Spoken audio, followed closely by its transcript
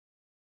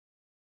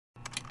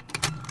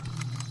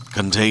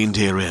Contained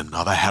herein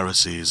are the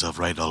heresies of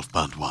Radolf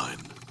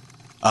Burntwine,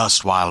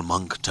 erstwhile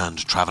monk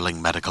turned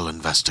traveling medical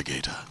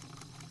investigator.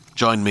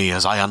 Join me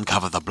as I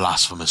uncover the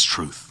blasphemous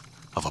truth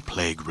of a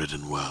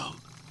plague-ridden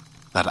world,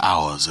 that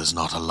ours is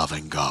not a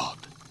loving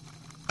God,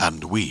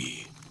 and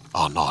we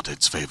are not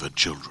its favored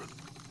children.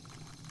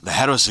 The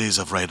heresies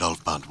of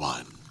Radolf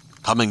Burntwine,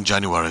 coming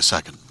January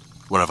 2nd,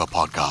 wherever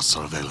podcasts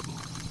are available.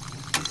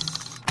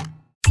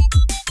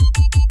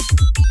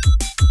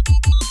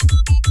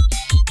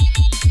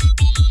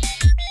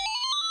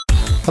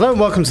 Hello and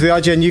welcome to the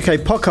IGN UK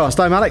Podcast.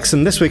 I'm Alex,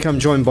 and this week I'm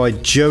joined by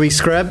Joey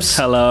Screbs.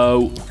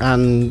 Hello.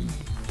 And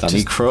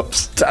Danny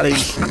Krups. Danny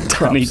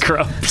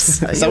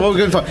Krups. Is that what we're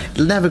going for?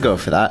 Never go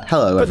for that.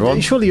 Hello, everyone.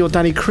 Surely you're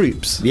Danny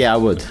Krups. Yeah, I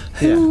would.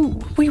 Who?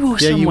 We were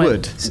somewhere. Yeah, you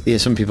would. Yeah,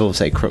 some people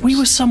say Krups. We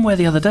were somewhere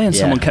the other day and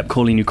Yeah. someone kept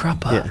calling you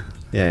Crapper.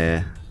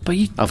 Yeah. But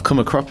you... I've come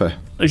a cropper.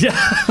 Yeah,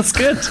 that's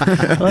good.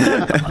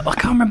 I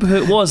can't remember who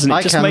it was, and it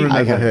I just can made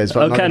remember who it is,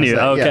 but I'm not can gonna you?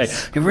 say, Okay.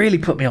 yes. It really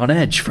put me on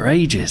edge for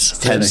ages.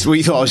 Tense. What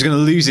you thought I was going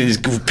to lose is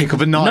pick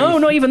up a knife? No,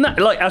 not even that.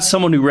 Like, as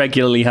someone who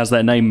regularly has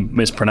their name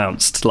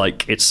mispronounced,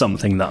 like, it's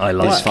something that I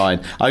like. It's fine.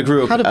 I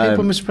grew up... How do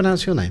people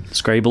mispronounce your name?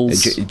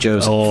 Scrables.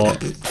 Joseph. Or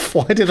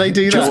Why did they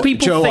do just that?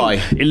 people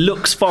think it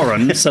looks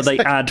foreign, so they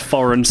add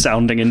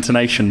foreign-sounding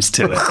intonations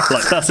to it.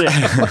 Like, that's it.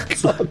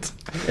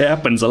 It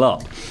happens a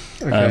lot.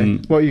 Okay.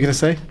 What were you going to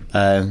say?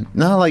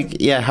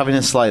 Having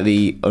a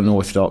slightly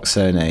unorthodox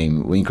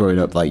surname when you're growing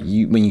up,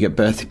 when you get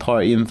birthday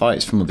party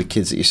invites from other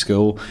kids at your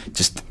school,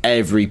 just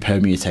every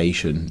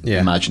permutation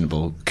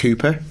imaginable.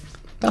 Cooper.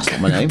 That's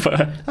not my name.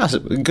 That's a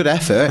good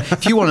effort.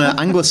 If you want to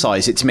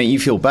anglicise it to make you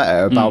feel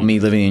better about me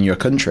living in your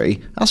country,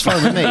 that's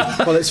fine with me.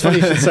 Well, it's funny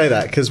you should say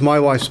that, because my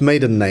wife's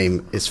maiden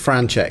name is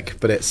Franczek,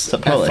 but it's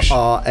Polish?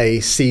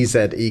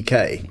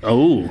 Fraczek.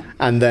 Oh.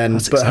 And then,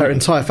 That's but her exciting.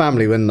 entire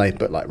family, when they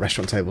book like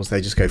restaurant tables,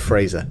 they just go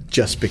Fraser,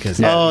 just because.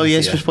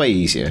 It's just way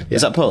easier.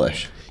 Is that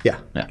Polish? Yeah.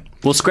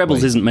 Well,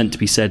 Scrabbles isn't meant to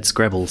be said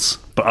Scrabbles,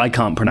 but I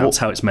can't pronounce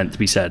how it's meant to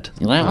be said.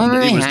 It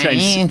was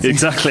changed.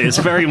 Exactly. It's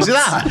very much.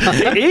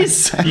 It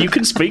is. You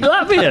can speak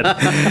Latvian.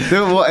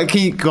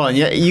 Go on.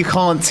 You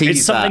can't teach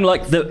It's something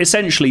like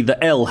essentially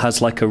the L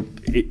has like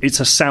it's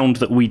a sound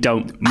that we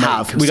don't make.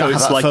 Have. We don't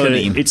it's have that like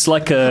phoneme. It's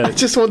like a. I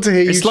just want to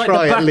hear you It's like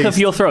try the at back least. of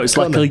your throat. It's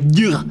Go like on a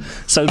y.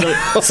 So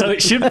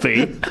it should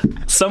be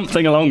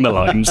something along the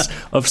lines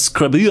of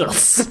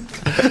Scrabbles.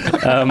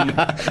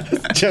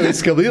 Joey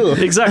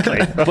Scrabble.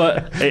 Exactly,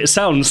 but it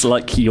sounds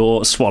like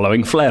you're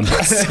swallowing phlegm,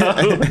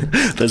 so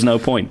there's no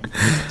point.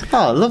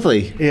 Oh,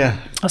 lovely. Yeah.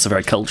 That's a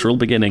very cultural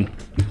beginning.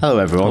 Hello,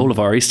 everyone. All of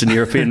our Eastern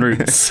European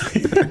roots.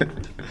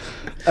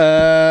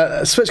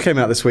 Switch came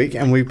out this week,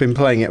 and we've been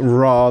playing it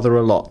rather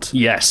a lot.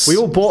 Yes. We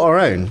all bought our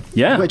own.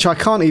 Yeah. Which I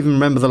can't even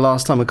remember the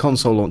last time a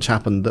console launch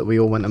happened that we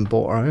all went and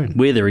bought our own.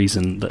 We're the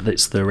reason that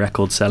it's the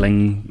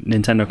record-selling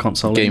Nintendo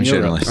console Game in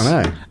Europe. journalists.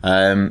 I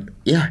know.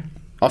 Yeah.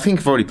 I think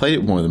I've already played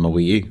it more than my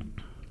Wii U.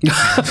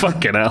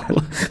 Fucking hell.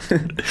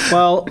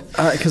 Well,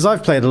 because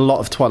I've played a lot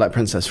of Twilight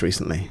Princess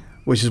recently,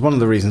 which is one of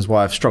the reasons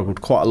why I've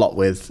struggled quite a lot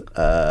with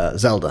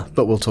Zelda,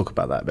 but we'll talk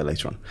about that a bit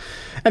later on.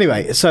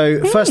 Anyway,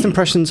 so first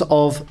impressions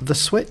of the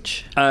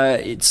Switch?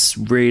 It's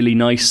really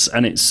nice,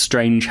 and it's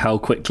strange how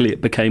quickly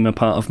it became a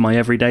part of my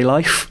everyday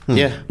life.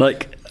 Yeah.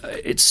 Like,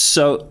 it's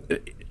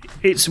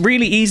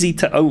really easy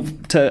to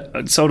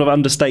sort of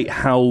understate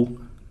how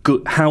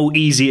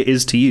easy it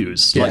is to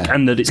use,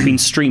 and that it's been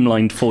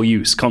streamlined for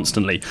use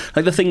constantly.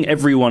 Like, the thing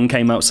everyone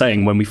came out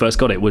saying when we first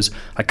got it was,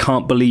 I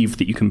can't believe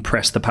that you can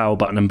press the power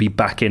button and be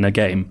back in a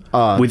game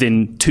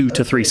within 2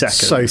 to 3 seconds.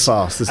 So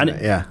fast, isn't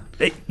it? Yeah.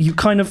 You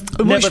kind of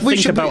never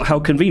think about how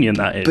convenient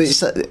that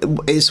is. But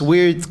it's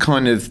weird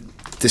kind of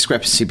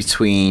discrepancy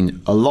between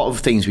a lot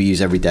of things we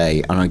use every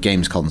day on our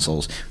games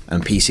consoles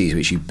and PCs,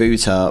 which you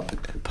boot up,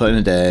 put in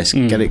a disk,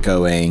 get it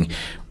going,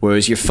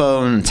 whereas your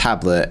phone and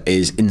tablet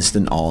is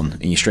instant on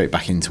and you're straight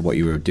back into what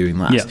you were doing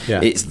last.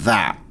 Yeah. It's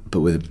that,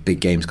 but with a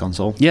big games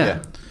console. Yeah.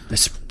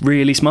 It's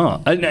really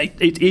smart. And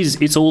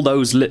it's all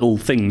those little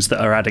things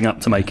that are adding up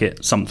to make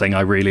it something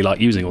I really like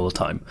using all the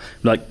time.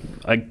 Like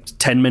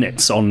 10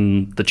 minutes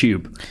on the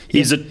tube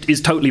is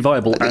totally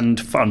viable and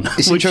fun,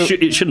 which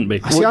it shouldn't be.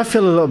 See, I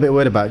feel a little bit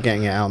weird about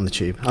getting it out on the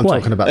tube. I'm Why?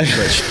 talking about the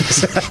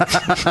Switch.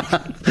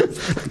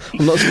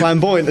 I'm not as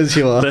flamboyant as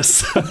you are. There's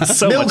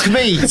so Milk much,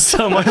 me!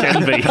 so much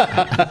envy.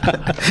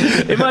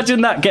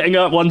 Imagine that, getting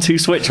a 1-2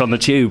 switch on the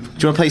tube. Do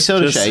you want to play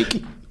Soda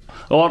Shake?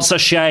 What's a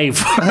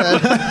shave? I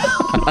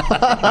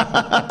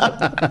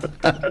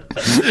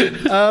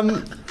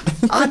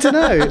don't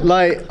know.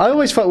 Like, I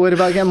always felt weird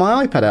about getting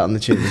my iPad out on the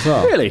tube as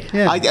well. Really?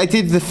 Yeah. I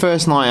did the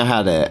first night I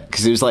had it,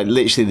 because it was like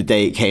literally the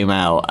day it came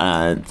out,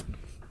 and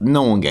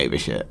no one gave a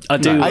shit. I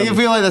do. I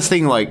feel like that's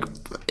thing, like,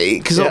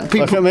 because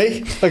people. Look at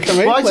me.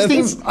 Well, I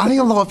think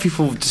a lot of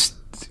people just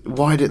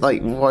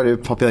wider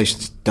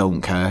populations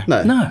don't care.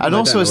 No. And they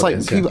also don't it's know like what it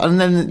is, people, and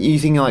then you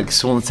think like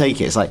someone will take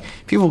it. It's like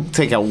people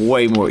take out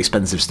way more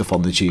expensive stuff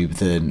on the tube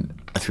than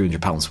a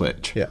 £300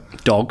 Switch. Yeah.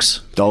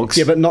 Dogs. Dogs.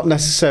 Yeah, but not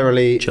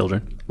necessarily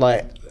Children.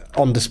 like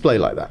on display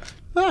like that.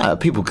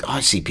 I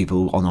see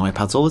people on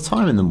iPads all the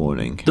time in the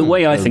morning. The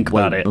way I think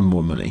about it,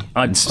 more money.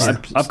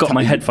 I've got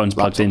my headphones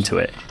plugged into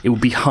it. It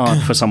would be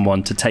hard for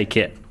someone to take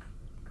it.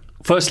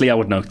 Firstly, I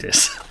would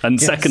notice, and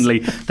secondly,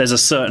 there's a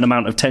certain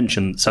amount of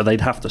tension, so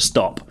they'd have to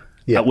stop.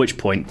 Yeah. At which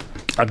point,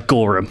 I'd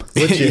gore him.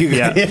 Would you?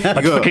 Yeah.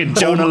 I'd fucking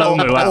Jonah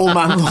Lomu out. Old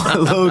man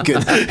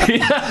Logan.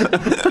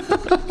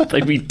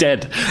 They'd be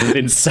dead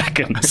within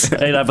seconds.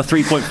 They'd have a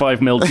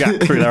 3.5mm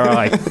jack through their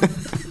eye.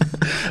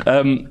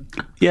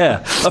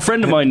 A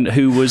friend of mine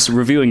who was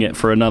reviewing it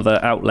for another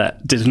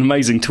outlet did an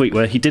amazing tweet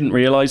where he didn't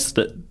realise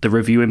that the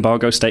review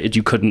embargo stated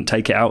you couldn't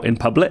take it out in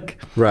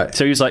public. Right.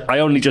 So he was like, I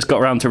only just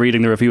got around to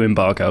reading the review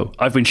embargo.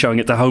 I've been showing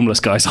it to homeless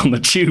guys on the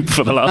tube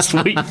for the last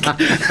week.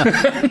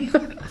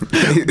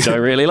 Which I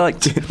really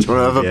liked. Do you want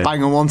to have a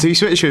bang on 1-2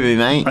 switch with me,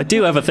 mate? I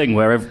do have a thing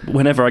where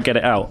whenever I get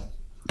it out,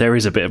 there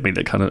is a bit of me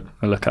that kind of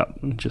I look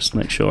up and just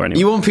make sure.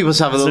 You want people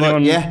to have a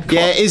look? Yeah,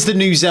 it is the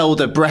new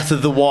Zelda Breath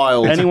of the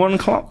Wild. Anyone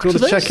clock? Want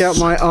to check out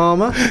my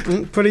armour?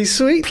 Pretty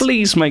sweet.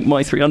 Please make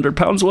my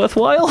 £300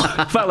 worthwhile.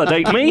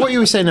 Validate me. What you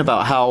were saying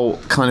about how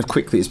kind of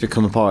quickly it's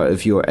become a part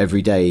of your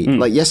everyday.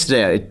 Like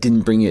yesterday, I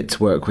didn't bring it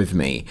to work with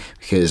me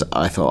because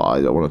I thought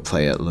I don't want to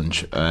play at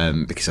lunch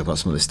because I've got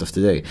some other stuff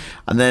to do.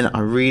 And then I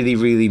really,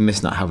 really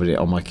miss not having it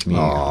on my commute.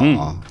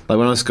 Like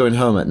when I was going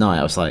home at night,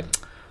 I was like,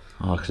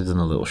 I could have done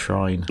a little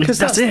shrine. Because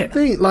that's it.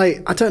 The thing.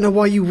 Like, I don't know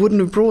why you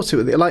wouldn't have brought it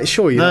with you. Like,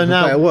 sure, you don't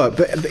play at work,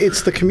 but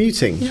it's the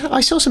commuting. Yeah,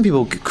 I saw some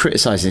people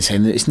criticising,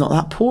 saying that it's not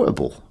that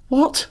portable.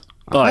 What?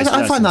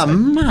 I find that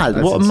mad.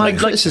 That's what insane. a mad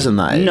criticism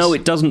that is. No,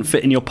 it doesn't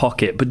fit in your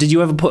pocket. But did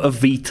you ever put a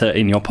Vita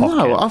in your pocket?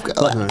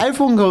 No,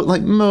 everyone goes,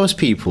 like most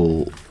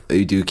people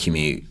who do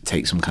commute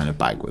take some kind of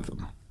bag with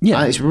them. Yeah.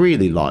 And it's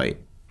really light.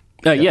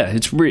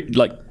 It's really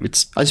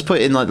it's. I just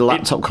put it in like the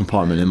laptop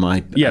compartment in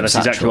my that's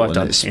exactly what I've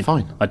done. It's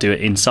fine. I do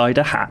it inside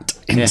a hat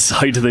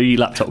inside the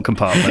laptop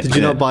compartment. Did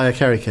you not buy a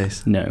carry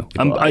case? No,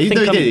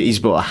 he's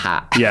bought a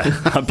hat.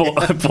 Yeah, I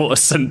bought a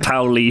St.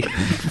 Pauli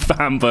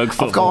Hamburg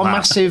football. I've got a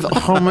massive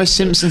Homer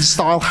Simpson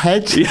style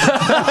head.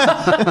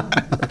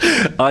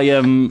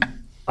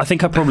 I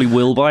think I probably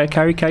will buy a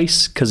carry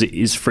case because it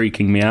is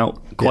freaking me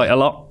out quite a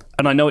lot.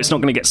 And I know it's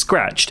not going to get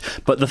scratched,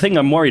 but the thing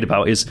I'm worried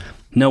about is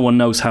no one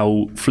knows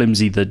how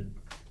flimsy the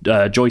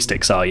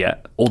joysticks are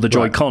yet, or the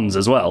Joy-Cons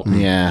as well.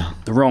 Yeah.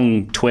 The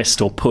wrong twist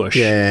or push,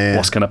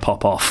 what's going to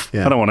pop off?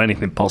 Yeah. I don't want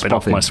anything popping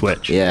off my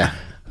Switch. Yeah.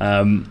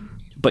 That's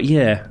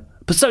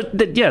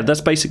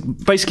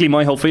basically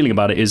my whole feeling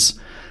about it is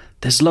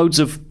there's loads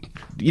of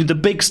the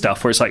big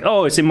stuff where it's like,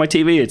 oh, it's in my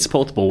TV, it's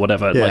portable,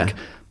 whatever. Yeah. Like,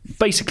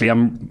 basically,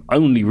 I'm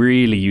only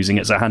really using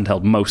it as a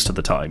handheld most of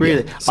the time.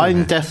 Really? Yeah.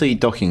 I'm definitely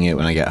docking it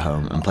when I get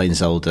home. I'm playing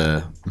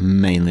Zelda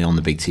mainly on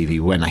the big TV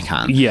when I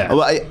can. Yeah.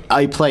 Well,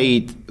 I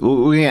played... We're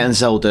going to get into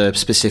Zelda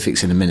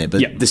specifics in a minute,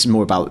 but this is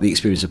more about the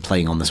experience of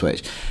playing on the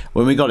Switch.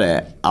 When we got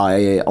it,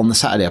 on the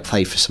Saturday, I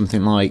played for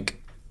something like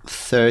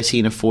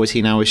 13 or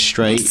 14 hours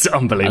straight. It's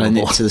unbelievable. And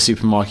I nipped to the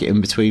supermarket in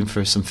between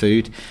for some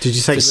food. Did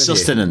you take it with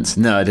sustenance?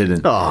 No, I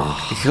didn't.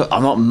 Oh.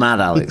 I'm not mad,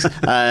 Alex.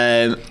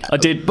 I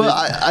did.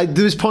 But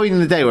there was a point in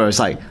the day where I was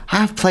like, I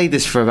have played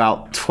this for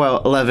about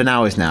 11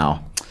 hours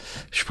now.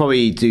 Should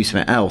probably do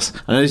something else.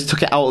 And I just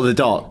took it out of the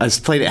dock. I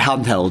just played it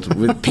handheld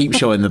with Peep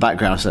Show in the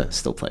background, so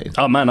still playing.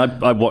 Oh man,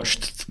 I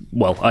watched.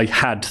 Well, I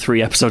had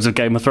 3 episodes of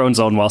Game of Thrones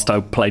on whilst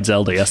I played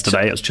Zelda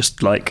yesterday. It's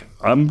just like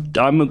I'm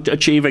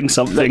achieving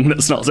something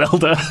that's not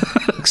Zelda.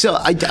 So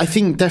I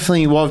think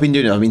definitely what I've been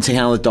doing, I've been taking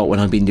out of the dock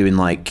when I've been doing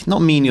like not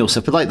menial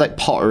stuff, but like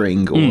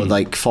pottering or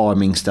like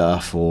farming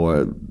stuff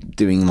or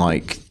doing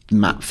like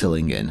map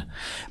filling in.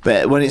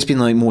 But when it's been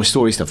like more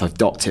story stuff, I've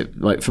docked it.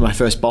 Like for my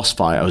first boss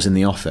fight, I was in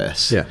the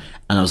office. Yeah.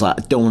 And I was like,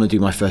 I don't want to do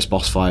my first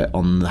boss fight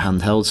on the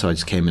handheld, so I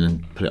just came in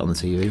and put it on the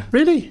TV.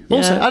 Really? Yeah.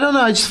 Also, I don't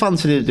know, I just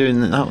fancied it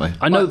doing it that way.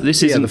 I know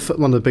this isn't...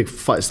 one of the big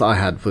fights that I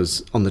had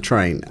was on the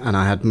train, and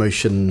I had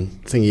motion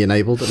thingy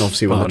enabled, and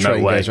obviously when the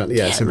train goes around...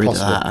 Yeah, it's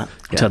impossible.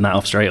 Turn that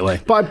off straight away.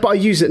 But I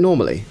use it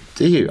normally.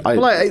 Do you?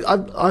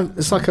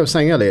 It's like I was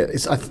saying earlier,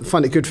 I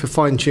find it good for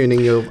fine-tuning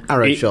your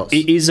arrow shots.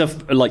 It is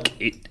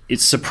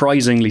it's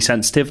surprisingly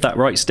sensitive, that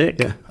right stick.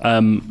 Yeah. I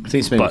think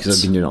it's maybe because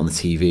I've been doing it on the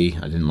TV.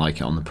 I didn't like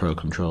it on the Pro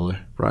Controller.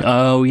 Right.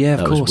 Oh, yeah, of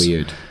course. That was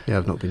weird. Yeah,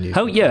 I've not been using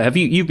it. Have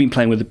you've been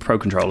playing with the Pro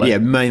Controller? Yeah,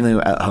 mainly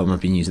at home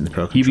I've been using the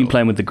Pro Controller. You've been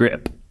playing with the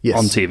grip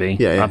on TV.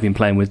 Yeah. I've been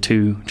playing with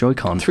 2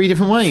 Joy-Con. 3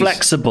 different ways.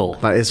 Flexible.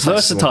 That is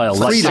versatile.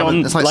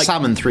 It's like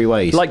salmon 3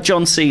 ways. Like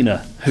John Cena,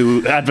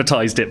 who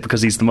advertised it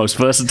because he's the most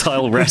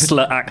versatile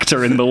wrestler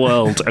actor in the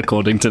world,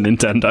 according to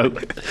Nintendo.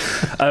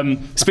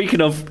 Speaking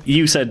of,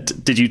 you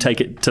said, did you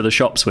take it to the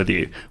shops with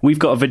you? We've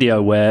got a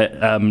video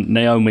where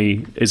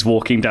Naomi is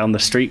walking down the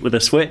street with a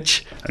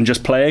Switch and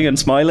just playing and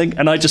smiling,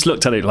 and I just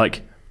looked at it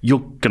like, you're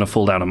gonna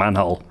fall down a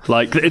manhole.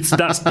 Like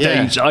that's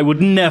danger. I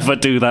would never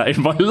do that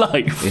in my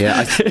life.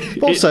 Yeah.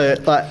 Also,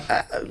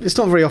 it's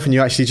not very often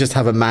you actually just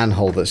have a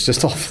manhole that's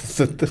just off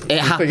the it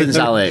happens,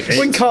 Alex.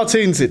 In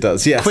cartoons, it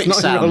does. Yes,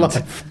 Quicksand. not in real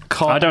life.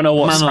 I don't know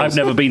what. I've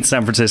never been to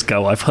San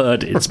Francisco. I've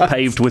heard it's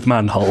paved with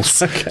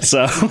manholes. Okay.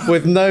 So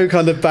with no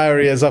kind of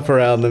barriers up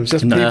around them,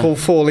 just people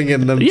falling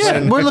in them.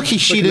 Yeah, we're lucky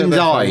she didn't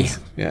die.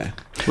 Yeah,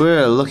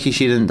 we're lucky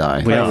she didn't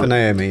die. We are for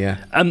Naomi.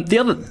 Yeah.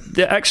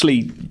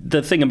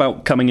 The thing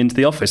about coming into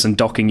the office and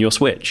docking your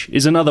Switch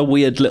is another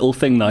weird little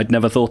thing that I'd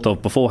never thought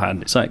of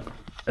beforehand. It's like,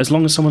 as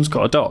long as someone's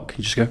got a dock,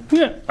 you just go,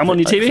 yeah, I'm on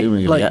your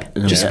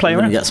TV. Just play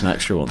around. Get some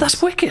extra ones. That's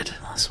wicked.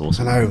 That's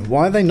awesome. I know.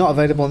 Why are they not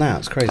available now?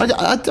 It's crazy.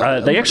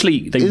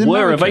 They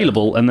were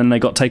available and then they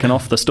got taken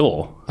off the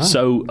store. Oh.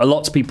 So a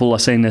lot of people are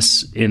saying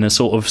this in a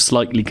sort of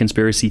slightly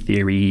conspiracy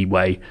theory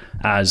way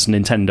as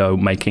Nintendo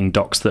making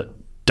docks that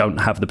don't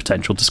have the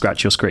potential to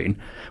scratch your screen,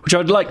 which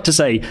I'd like to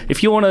say,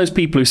 if you're one of those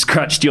people who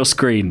scratched your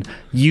screen,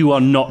 you are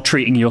not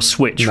treating your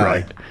Switch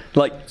right.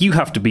 Like, you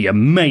have to be a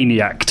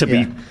maniac to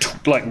be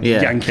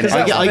yanking it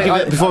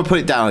out. Before I put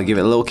it down, I give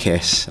it a little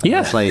kiss.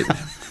 Yeah.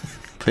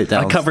 Put it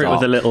down. I cover it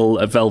with a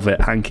little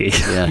velvet hanky.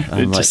 Yeah.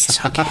 I'm like,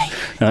 it's okay.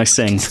 And I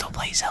sing. Still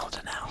play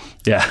Zelda now.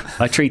 Yeah.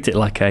 I treat it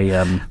like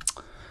a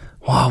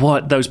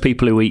what those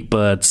people who eat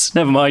birds?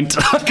 Never mind.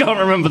 I can't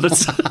remember the.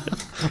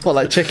 What,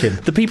 like chicken?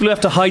 The people who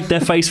have to hide their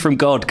face from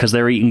God because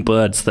they're eating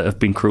birds that have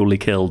been cruelly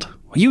killed.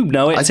 You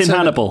know it's in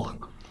Hannibal.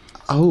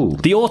 Oh,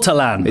 the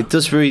ortolan. It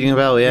does ring a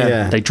bell.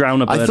 Yeah. They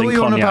drown a bird in cognac. I thought you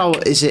were on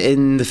about. Is it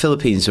in the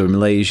Philippines or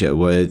Malaysia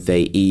where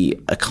they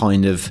eat a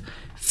kind of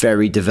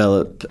very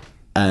developed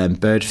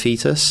bird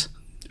fetus?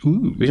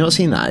 Ooh. We've not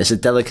seen that. It's a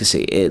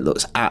delicacy. It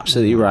looks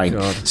absolutely rank.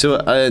 So,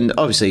 and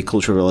obviously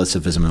cultural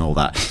relativism and all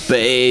that, but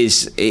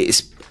it's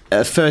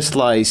a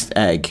fertilized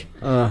egg,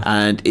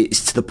 and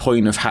it's to the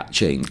point of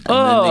hatching, and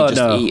then they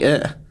just eat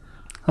it.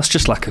 That's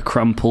just like a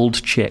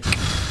crumpled chick.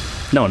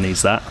 No one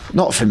needs that.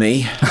 Not for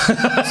me.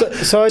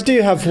 So I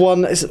do have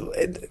one.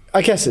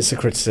 I guess it's a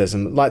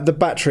criticism. Like the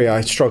battery,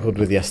 I struggled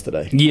with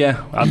yesterday.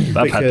 Yeah, I've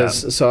had that.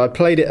 So I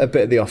played it a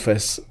bit at the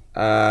office,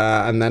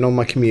 and then on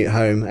my commute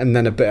home, and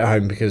then a bit at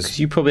home because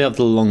you probably have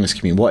the longest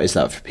commute. What is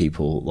that for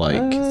people?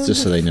 Like,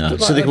 just so they know,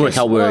 so they can work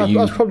out where you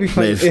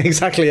live.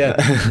 Exactly. Yeah.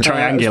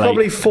 Triangulate. It's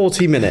probably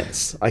 40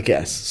 minutes, I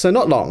guess. So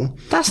not long.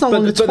 That's not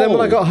long at all. But then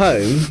when I got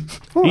home,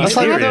 that's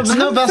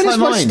like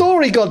my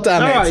story.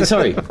 Goddamn it! All right,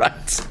 sorry.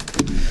 Right.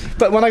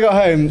 But when I got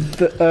home,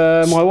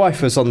 my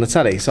wife was on the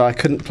telly, so I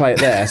couldn't play it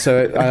there.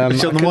 So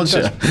she on the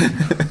monitor.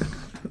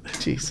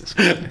 Jesus.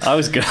 I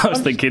was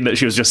thinking that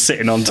she was just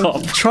sitting on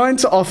top. Trying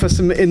to offer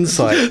some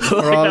insight for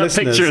our that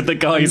listeners. Picture of the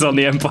guys on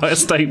the Empire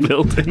State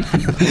Building.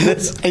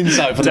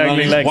 Insight for the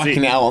man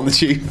whacking it out on the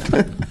tube.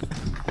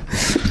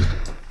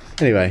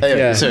 Anyway,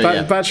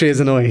 battery is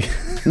annoying.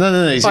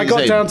 No. I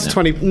got down to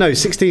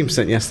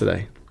 16%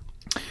 yesterday.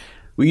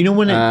 Well, you know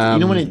when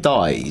it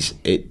dies,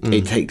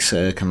 it takes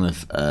a kind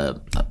of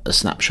a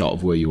snapshot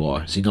of where you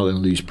are, so you're not going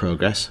to lose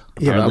progress.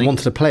 Apparently. Yeah, I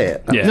wanted to play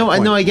it. No,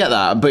 I get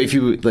that, but if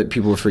you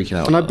people were freaking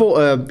out, and I bought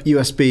a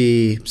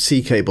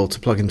USB-C cable to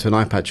plug into an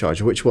iPad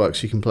charger, which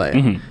works. You can play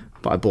it,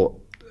 but I bought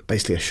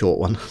basically a short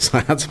one, so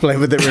I had to play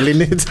with it really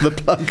near to the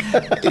plug.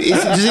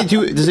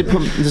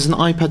 Does an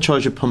iPad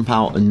charger pump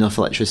out enough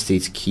electricity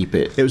to keep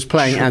it? It was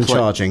playing and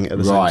charging at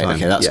the same time. Right,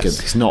 okay, that's good,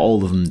 because not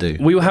all of them do.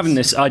 We were having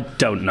this, I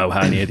don't know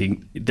how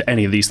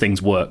any of these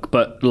things work,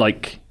 but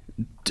like,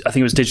 I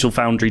think it was Digital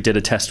Foundry did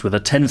a test with a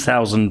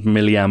 10,000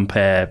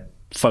 milliampere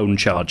phone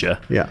charger,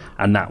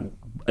 and that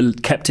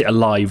kept it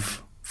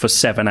alive for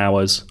 7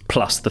 hours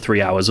plus the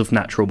 3 hours of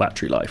natural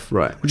battery life,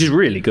 right? Which is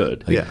really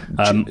good. Yeah.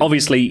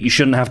 Obviously, you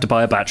shouldn't have to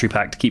buy a battery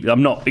pack to keep it.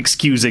 I'm not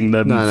excusing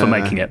them for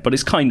making it, but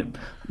it's kind of,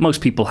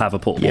 most people have a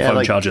portable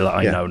phone charger that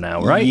I know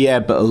now, right? Yeah,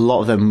 but a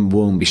lot of them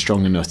won't be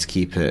strong enough to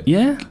keep it.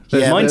 Yeah,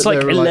 mine's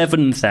like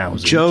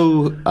 11,000.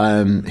 Joe,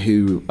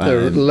 who there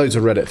are loads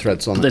of Reddit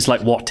threads on. There's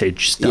like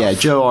wattage stuff. Yeah,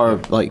 Joe, our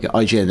like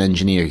IGN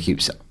engineer who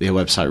keeps the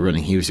website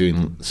running, he was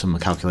doing some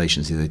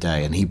calculations the other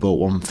day, and he bought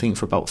one thing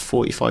for about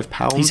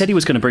 £45. He said he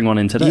was going to bring one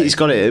in today. He's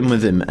got it in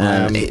with him.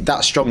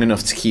 That's strong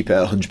enough to keep it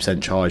at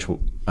 100% charge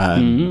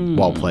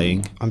while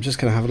playing. I'm just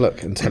going to have a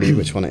look and tell you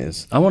which one it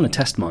is. I want to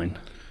test mine.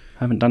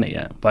 I haven't done it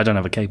yet, but I don't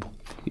have a cable.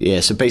 Yeah,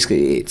 so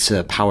basically it's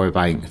a power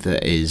bank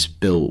that is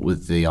built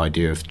with the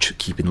idea of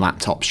keeping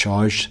laptops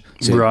charged.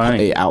 So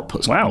it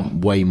outputs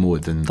way more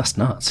than that's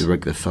nuts. The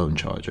regular phone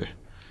charger.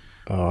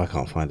 Oh, I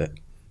can't find it.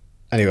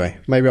 Anyway,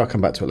 maybe I'll come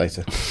back to it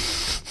later.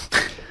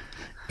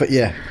 But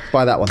yeah,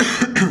 buy that one.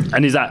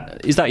 And is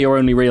that your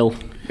only real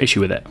issue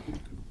with it?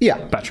 Yeah,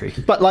 battery.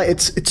 But like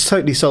it's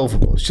totally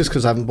solvable. It's just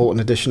because I haven't bought an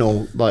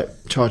additional like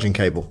charging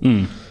cable.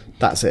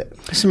 That's it.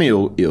 Something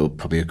you'll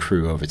probably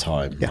accrue over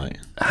time. Yeah. Like.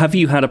 Have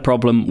you had a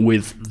problem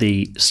with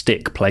the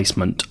stick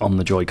placement on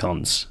the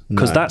Joy-Cons?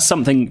 Because that's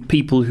something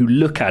people who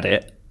look at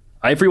it,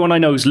 everyone I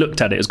know who's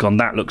looked at it has gone,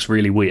 that looks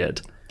really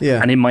weird. Yeah.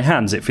 And in my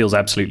hands, it feels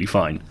absolutely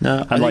fine.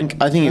 No, I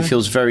think it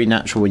feels very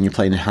natural when you're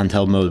playing in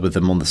handheld mode with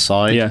them on the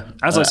side. Yeah.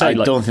 As I say, I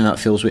don't think that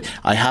feels weird.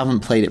 I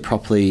haven't played it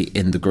properly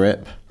in the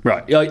grip.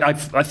 Right.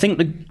 I think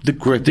the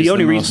grip. The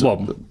only reason,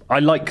 well, I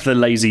like the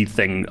lazy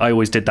thing. I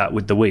always did that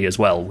with the Wii as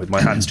well, with my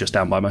hands just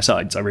down by my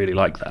sides. I really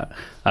like that.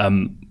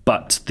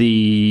 But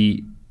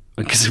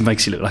because it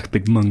makes you look like a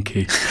big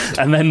monkey,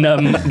 and then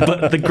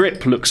but the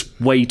grip looks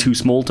way too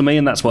small to me,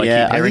 and that's why I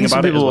keep hearing about it.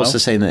 Some people are also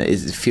saying that it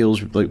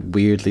feels like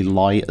weirdly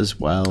light as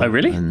well. Oh,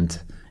 really? And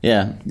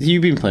yeah,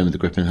 you've been playing with the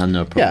grip and had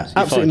no problems.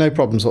 Yeah, absolutely no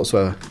problems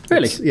whatsoever.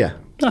 Really? Yeah.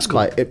 That's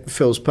cool. Like, it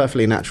feels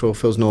perfectly natural,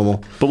 feels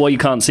normal. But what you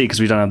can't see, because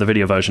we don't have the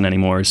video version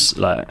anymore, is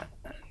like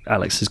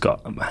Alex has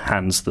got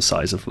hands the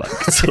size of like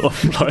sort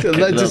of like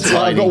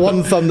I've got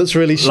one thumb that's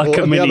really short, like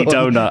a and mini the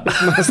other donut,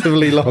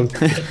 massively long.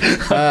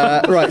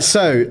 Right,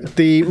 so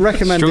the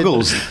recommended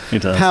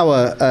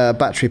power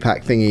battery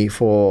pack thingy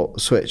for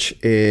Switch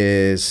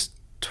is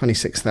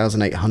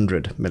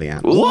 26,800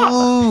 milliamps.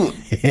 What?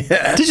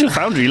 Yeah. Digital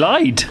Foundry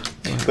lied.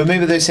 But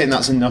maybe they're saying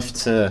that's enough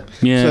to.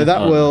 Yeah. So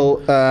that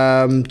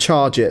will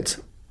charge it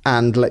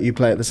and let you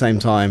play at the same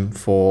time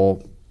for,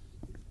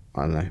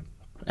 I don't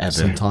know,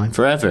 some time.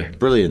 Forever.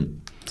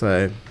 Brilliant.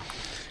 So, do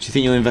you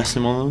think you'll invest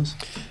in one of those?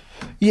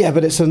 Yeah,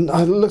 but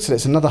I looked at it,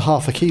 it's another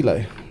half a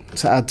kilo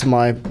to add to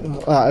my.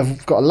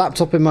 I've got a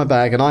laptop in my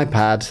bag, an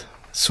iPad,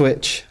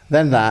 Switch,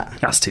 then that.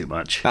 That's too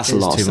much. That's a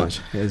lot. Too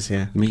much. It is,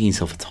 yeah. You're making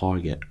yourself a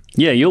target.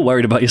 Yeah, you're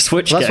worried about your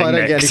Switch. Well, that's why I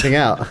don't nicked. get anything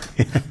out.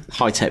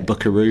 High-tech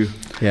buckaroo.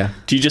 Yeah.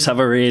 Do you just have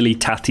a really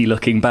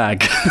tatty-looking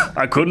bag?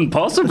 I couldn't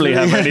possibly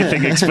have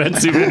anything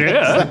expensive in here.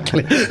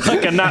 Exactly.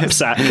 Like a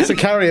knapsack. It's a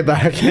carrier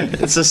bag.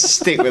 It's a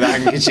stick with a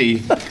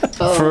handkerchief.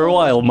 For a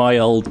while, my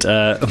old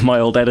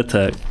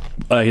editor,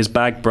 his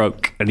bag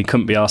broke and he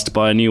couldn't be asked to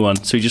buy a new one,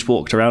 so he just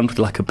walked around with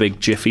like a big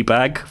jiffy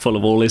bag full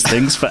of all his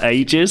things for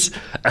ages,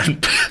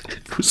 and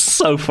it was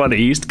so funny.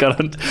 He used to go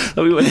on,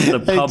 we went to the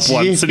pub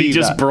once and he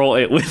just brought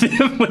it with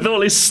him with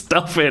all his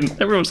stuff in.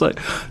 Everyone was like,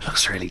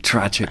 looks really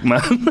tragic,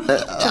 man.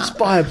 Just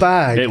buy a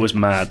bag. It was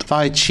mad.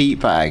 Buy a cheap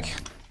bag.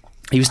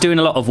 He was doing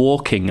a lot of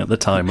walking at the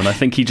time, and I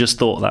think he just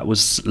thought that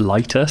was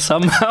lighter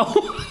somehow.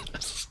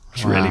 It's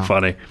really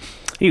funny.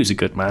 He was a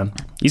good man.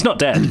 He's not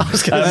dead.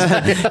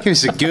 He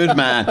was a good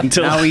man.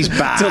 Now he's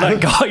bad. Until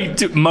that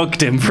guy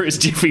mugged him for his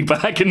jiffy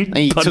bag and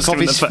he punched took him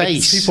off in his the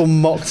face. People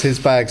mocked his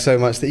bag so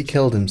much that he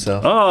killed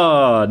himself.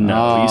 Oh,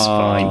 no, he's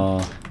fine.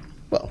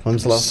 Well, when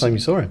was the last time you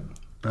saw him?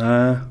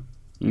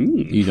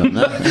 You don't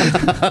know.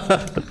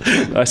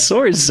 I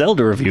saw his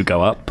Zelda review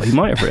go up, but he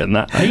might have written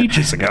that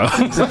ages ago.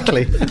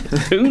 Exactly.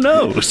 Who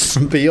knows?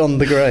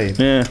 Beyond the grave.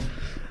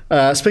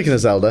 Yeah. Speaking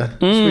of Zelda,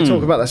 should we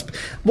talk about this?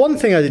 One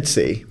thing I did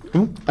see,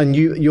 and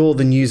you're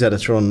the news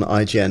editor on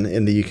IGN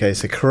in the UK,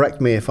 so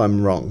correct me if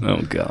I'm wrong. Oh,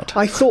 God.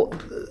 I thought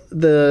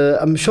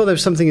I'm sure there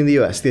was something in the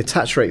US, the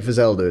attach rate for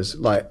Zelda is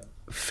like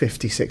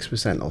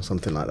 56% or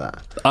something like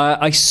that.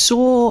 I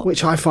saw...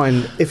 Which I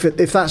find, if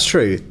that's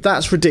true,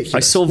 that's ridiculous. I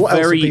saw what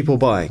else are people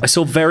buying? I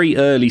saw very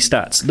early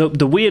stats.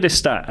 The weirdest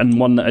stat, and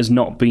one that has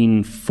not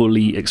been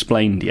fully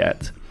explained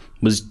yet,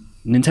 was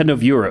Nintendo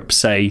of Europe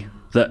say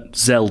that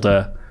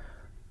Zelda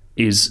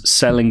is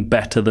selling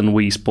better than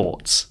Wii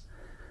Sports.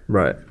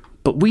 Right.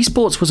 But Wii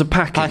Sports was a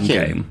packing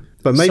game.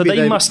 But maybe so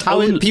they must how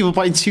are people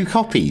buying two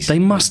copies? They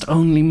must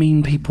only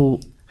mean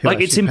people... Like,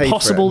 it's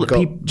impossible that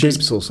people...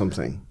 Chips or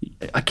something.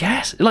 I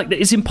guess. Like,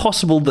 it's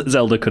impossible that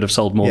Zelda could have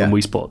sold more than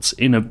Wii Sports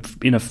in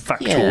a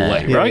factual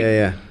way, right?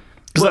 Yeah.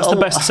 Because that's the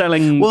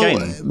best-selling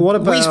game. What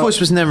about... Wii Sports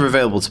was never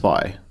available to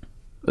buy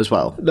as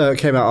well. No, it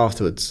came out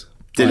afterwards.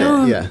 Did it?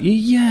 Yeah.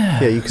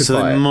 Yeah. Yeah, you could so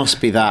buy there it.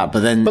 must be that, but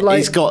then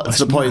it's got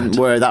to the point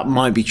where that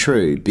might be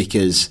true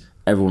because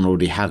everyone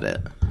already had it.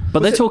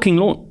 But they're talking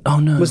launch. Oh,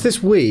 no. Was this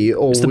Wii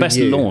or It's the Wii best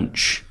U?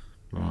 launch.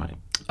 Right.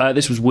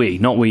 This was Wii,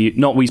 not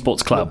Wii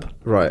Sports Club.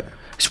 Right.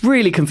 It's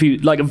really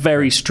confused, like a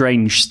very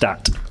strange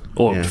stat,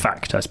 or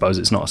fact, I suppose.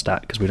 It's not a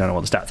stat because we don't know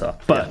what the stats are.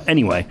 But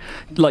anyway,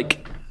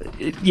 like,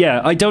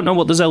 yeah, I don't know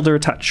what the Zelda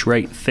attach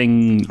rate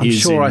thing I'm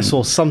is. sure I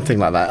saw something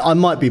like that. I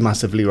might be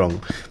massively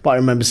wrong, but I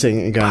remember seeing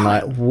it and going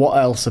like, what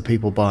else are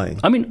people buying?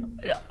 I mean,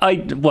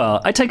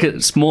 I take a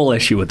small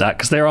issue with that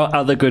because there are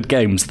other good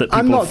games that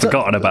people have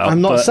forgotten about. I'm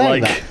not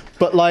saying like, that.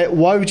 But like,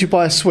 why would you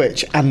buy a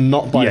Switch and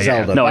not buy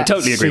Zelda? No, that I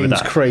totally agree with that.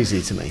 Seems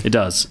crazy to me. It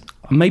does.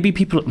 Maybe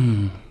people...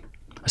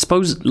 I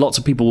suppose lots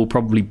of people will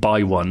probably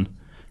buy one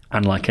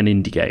and like an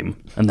indie game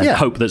and then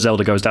hope that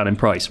Zelda goes down in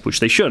price, which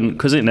they shouldn't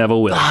because it never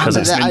will because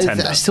it's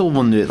Nintendo. I still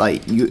wonder,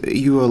 like,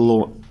 you're a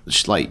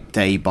launch like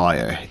day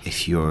buyer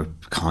if you're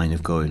kind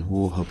of going,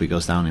 oh, hope it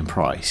goes down in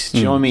price. Do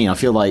you know what I mean? I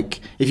feel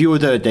like if you were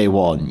there day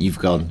one, you've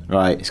gone,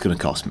 right, it's going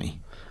to cost me.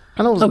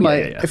 And also,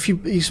 if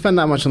you spend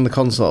that much on the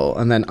console,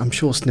 and then I'm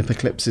sure Snipper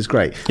Clips is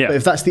great. Yeah. But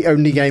if that's the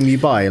only game you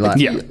buy,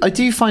 like, I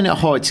do find it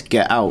hard to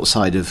get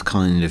outside of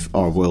kind of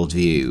our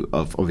worldview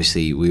of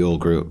obviously we all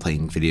grew up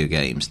playing video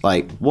games.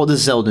 Like, what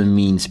does Zelda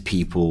mean to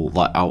people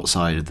like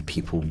outside of the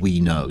people we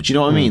know? Do you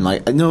know what I mean?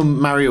 Like, I know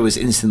Mario is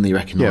instantly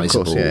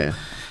recognizable. Yeah, of course,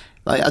 yeah.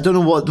 Like, I don't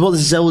know what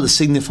does Zelda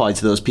signify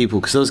to those people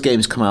because those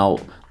games come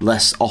out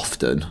less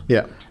often.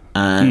 Yeah.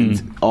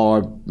 and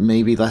are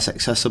maybe less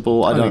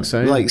accessible. I don't think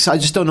so, yeah. So I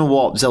just don't know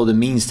what Zelda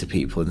means to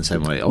people in the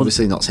same way.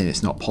 Obviously, not saying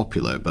it's not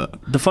popular, but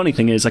the funny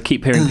thing is, I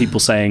keep hearing people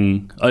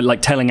saying,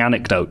 like, telling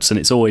anecdotes, and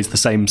it's always the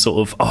same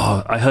sort of,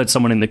 I heard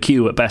someone in the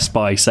queue at Best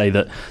Buy say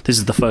that this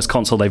is the first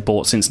console they've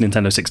bought since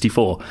Nintendo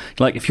 64.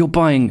 Like, if you're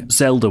buying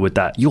Zelda with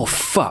that, you're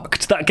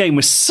fucked. That game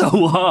was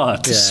so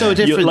hard. it's so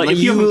different. Like, if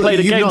you haven't played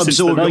a game not since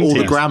the absorbed all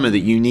the 90s, grammar that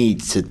you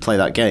need to play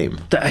that game.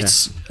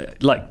 that's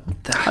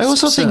I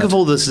also think of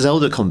all the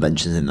Zelda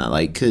conventions in that,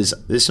 like, because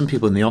there's some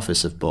people in the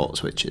office have bought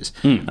Switches,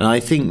 and I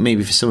think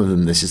maybe for some of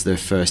them this is their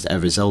first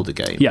ever Zelda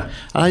game. Yeah.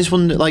 And I just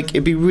wonder, like,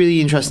 it'd be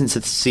really interesting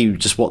to see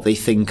just what they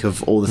think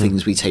of all the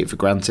things we take for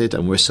granted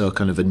and we're so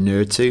kind of a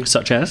nerd to.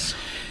 such as.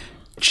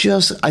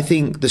 Just, I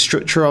think the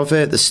structure of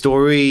it, the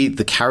story,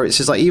 the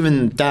characters, like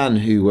even Dan,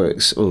 who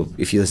works, or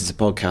if you listen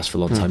to podcasts for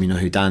a long time, you know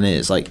who Dan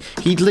is. Like,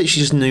 he literally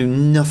just knew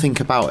nothing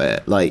about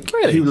it. Like,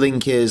 who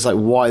Link is, like,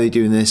 why are they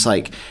doing this?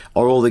 Like,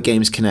 are all the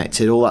games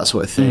connected? All that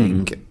sort of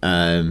thing.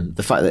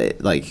 The fact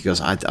that, like, he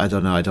goes, I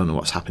don't know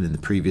what's happened in the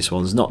previous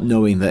ones, not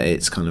knowing that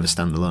it's kind of a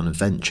standalone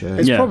adventure.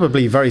 It's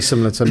probably very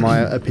similar to my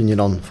opinion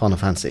on Final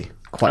Fantasy,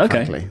 quite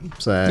frankly.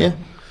 So, yeah.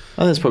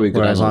 Oh, that's probably a good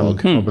whereas I'm analog.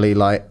 probably,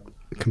 like,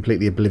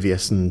 completely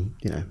oblivious, and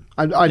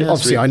I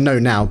obviously I know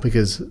now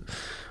because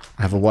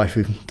I have a wife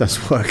who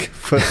does work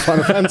for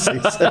Final Fantasy.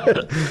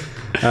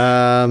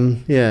 So,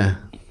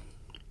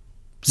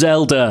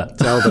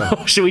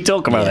 Zelda. Should we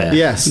talk about it?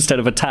 Yes. Instead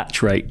of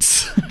attach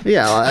rates.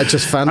 Yeah, I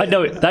just found. I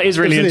know that is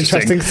really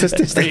interesting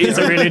statistic. It is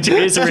a really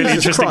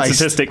interesting Christ.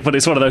 statistic, but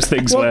it's one of those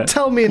things Well, where.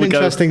 tell me an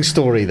interesting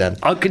story then,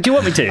 do you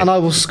want me to? and I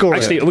will score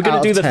Actually, it. are we going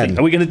out to do of the 10. thing?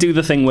 Are we going to do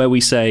the thing where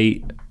we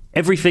say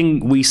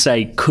everything we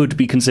say could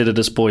be considered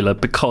a spoiler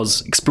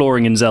because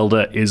exploring in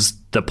Zelda is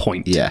the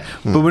point? Yeah,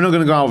 but we're not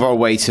going to go out of our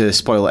way to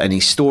spoil any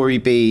story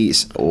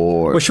beats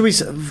or. Well, should we?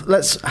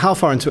 Let's. How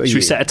far into it? Should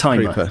we set a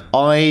timer? Creeper?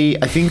 I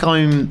think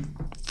I'm.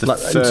 In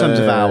terms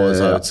of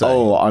hours, I would say.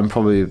 Oh, I'm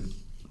probably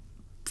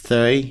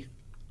 30.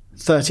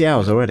 30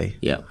 hours already.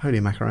 Yeah. Holy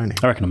macaroni.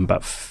 I reckon I'm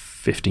about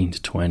 15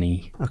 to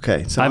 20.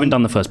 Okay, so I haven't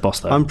done the first boss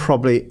though. I'm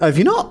probably. Have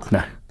you not? No.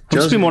 I've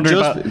just been wondering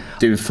about.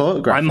 doing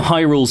photographs. I'm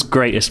Hyrule's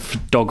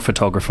greatest dog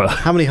photographer.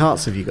 How many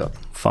hearts have you got?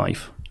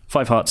 5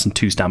 hearts and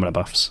 2 stamina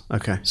buffs.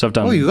 Okay. So I've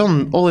done. Oh, you've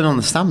gone all in on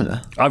the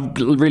stamina. I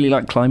really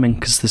like climbing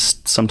because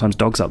there's sometimes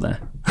dogs up there.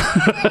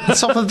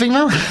 Top of the big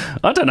mountain.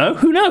 I don't know.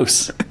 Who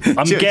knows?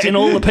 I'm getting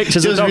all the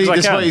pictures of dogs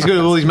I can. He's good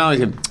at all these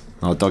mountains.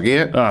 Oh, dog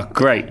here. Oh,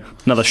 great.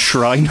 Another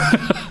shrine.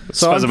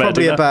 So I'm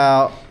probably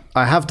about.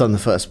 I have done the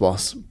first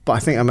boss, but I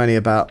think I'm only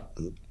about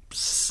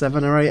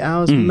 7 or 8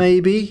 hours,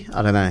 maybe.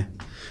 I don't know.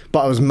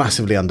 But I was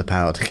massively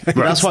underpowered.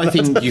 That's why I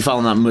think you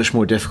found that much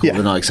more difficult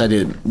than I, because I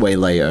did it way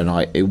later and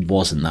it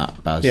wasn't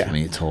that bad for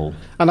me at all.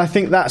 And I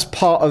think that's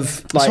part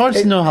of. Like, it's hard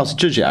to know how to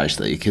judge it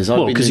actually, because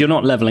you're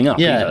not leveling up.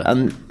 Yeah, either.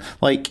 and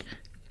like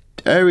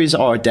areas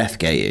are death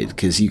gated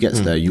because you get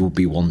to there, you will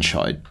be one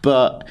shot,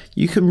 but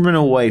you can run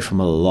away from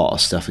a lot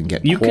of stuff and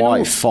get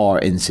quite far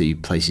into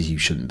places you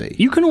shouldn't be.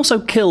 You can also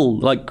kill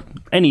like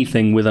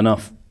anything with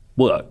enough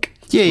work.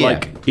 Yeah.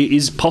 Like, it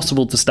is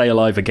possible to stay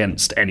alive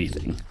against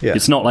anything. Yeah.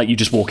 It's not like you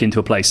just walk into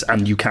a place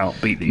and you can't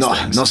beat these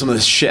things. Not some of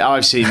the shit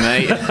I've seen,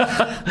 mate.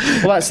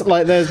 Well, that's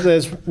like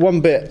there's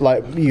one bit,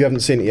 like, you haven't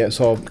seen it yet,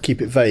 so I'll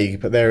keep it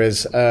vague. But there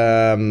is like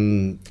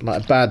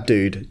a bad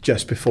dude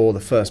just before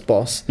the first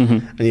boss,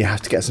 and you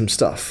have to get some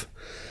stuff,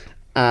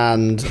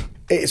 and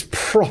it's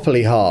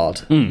properly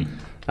hard.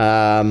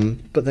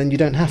 But then you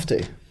don't have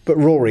to. But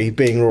Rory,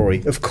 being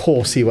Rory, of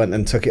course he went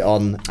and took it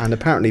on and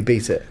apparently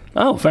beat it.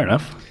 Oh, fair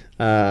enough.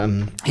 He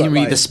didn't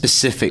read the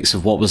specifics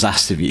of what was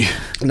asked of you.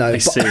 No,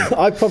 but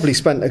I probably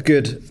spent a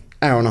good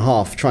hour and a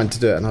half trying to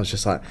do it, and I was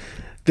just like,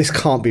 this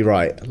can't be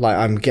right. Like,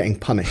 I'm getting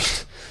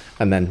punished.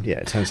 And then,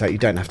 it turns out you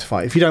don't have to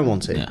fight if you don't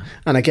want to. Yeah.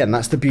 And again,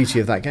 that's the beauty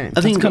of that game. I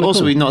think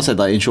also we've not said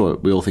that. In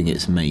short, we all think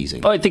it's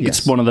amazing. I think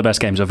it's one of the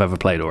best games I've ever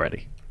played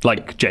already.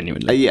 Like,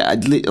 genuinely. I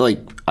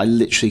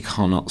literally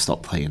cannot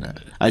stop playing it.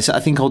 I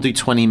think I'll do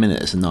 20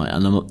 minutes a night,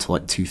 and I'm up to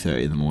like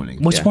 2:30 in the morning.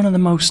 Well, it's one of the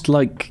most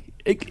like...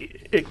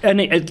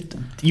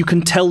 you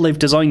can tell they've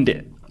designed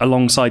it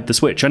alongside the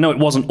Switch. I know it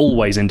wasn't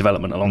always in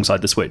development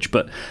alongside the Switch,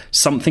 but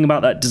something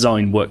about that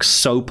design works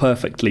so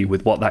perfectly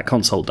with what that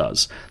console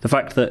does. The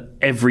fact that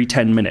every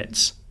 10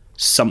 minutes,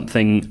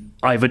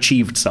 I've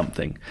achieved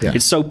something. Yeah.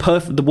 It's so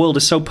perfect. The world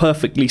is so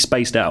perfectly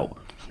spaced out,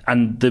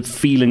 and the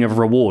feeling of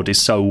reward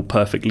is so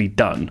perfectly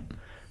done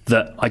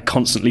that I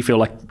constantly feel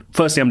like,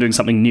 firstly, I'm doing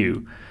something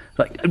new.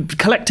 Like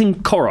collecting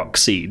Korok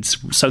seeds.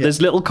 So there's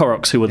little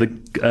Koroks who are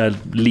the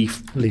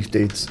leaf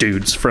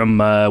dudes from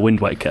Wind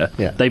Waker.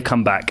 Yeah. They've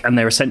come back and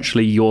they're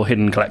essentially your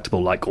hidden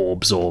collectible, like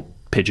orbs or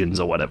pigeons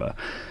or whatever.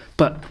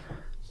 But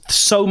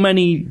so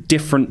many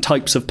different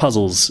types of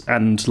puzzles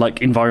and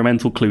like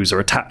environmental clues are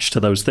attached to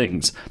those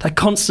things. I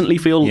constantly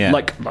feel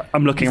like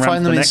I'm looking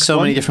around for the next one. You find them in so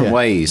many different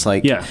ways.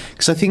 Like,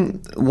 because I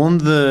think one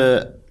of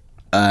the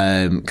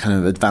kind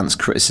of advanced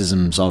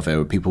criticisms of it,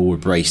 where people were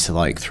braced to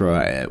like throw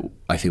at it,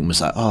 I think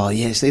was like, oh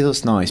yes, it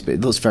looks nice, but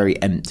it looks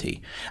very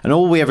empty. And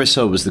all we ever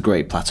saw was the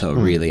Great Plateau,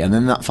 really. And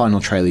then that final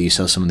trailer, you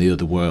saw some of the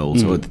other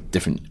worlds or the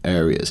different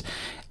areas.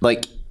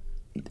 Like,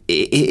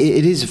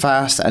 it is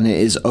vast and it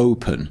is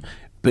open,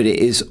 but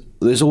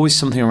there's always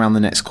something around the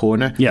next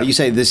corner. Yeah. Like you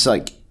say, there's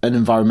like an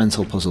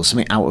environmental puzzle,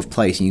 something out of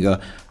place, and you go,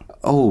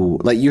 oh,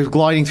 like you're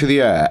gliding through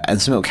the air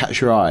and something will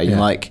catch your eye, and you're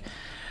like,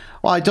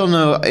 well, I don't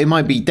know, it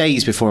might be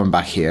days before I'm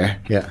back here.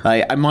 Yeah.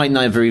 Like, I might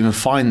never even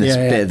find this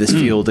bit of this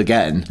field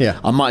again. Yeah.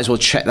 I might as well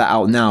check that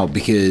out now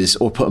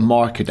or put a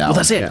marker down. Well,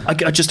 that's it.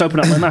 I just open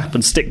up my map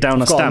and stick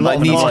down a stamp. I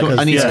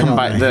need to come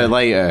back there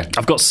later.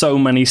 I've got so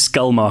many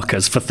skull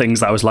markers for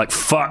things that I was like,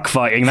 fuck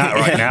fighting that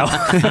right now.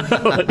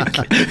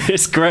 Like,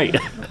 it's great.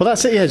 Well,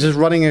 that's it. Yeah, just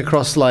running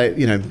across like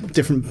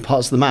different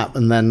parts of the map,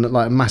 and then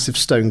like a massive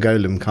stone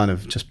golem kind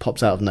of just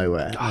pops out of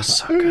nowhere. Oh,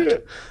 so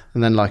good.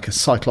 And then like a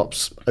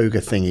Cyclops ogre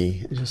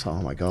thingy. It's just oh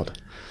my god.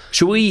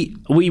 Should we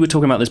were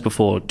talking about this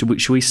before.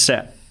 Should we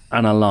set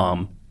an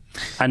alarm,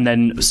 and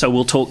then so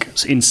we'll talk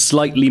in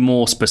slightly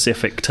more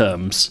specific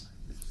terms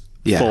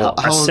for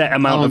a set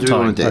amount of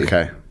time.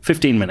 Okay.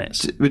 15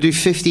 minutes. We'll do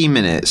 15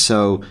 minutes.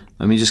 So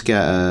let me just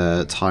get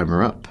a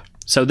timer up.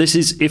 So this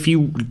is if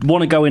you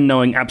want to go in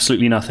knowing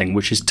absolutely nothing,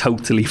 which is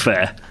totally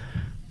fair.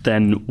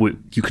 Then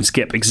you can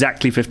skip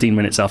exactly 15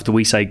 minutes after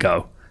we say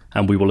go.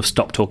 And we will have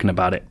stopped talking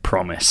about it,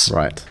 promise.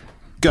 Right.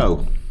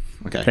 Go.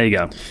 Okay. There you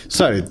go.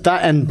 So,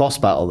 that end boss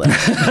battle then.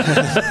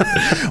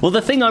 Well,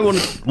 the thing I want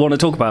to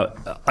talk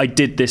about, I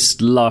did this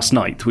last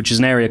night, which is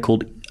an area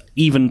called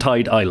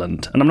Eventide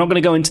Island. And I'm not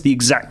going to go into the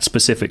exact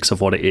specifics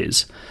of what it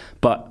is,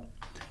 but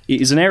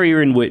it is an area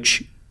in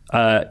which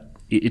it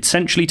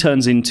essentially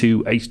turns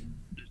into it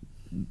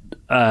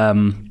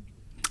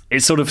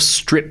sort of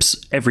strips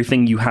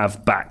everything you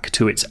have back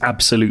to its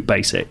absolute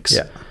basics.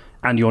 Yeah.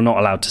 And you're not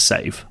allowed to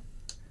save.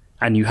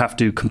 And you have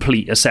to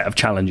complete a set of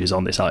challenges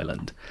on this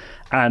island.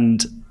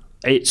 And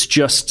it's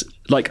just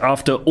like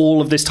after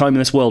all of this time in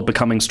this world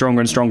becoming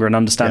stronger and stronger and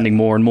understanding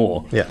more and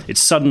more, it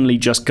suddenly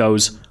just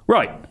goes,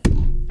 right,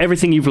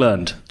 everything you've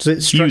learned,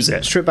 use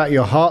it. Strip back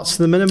your hearts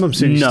to the minimum?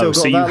 So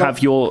you have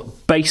your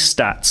base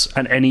stats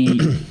and any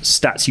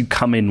stats you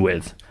come in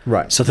with.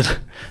 Right. So that,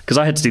 because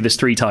I had to do this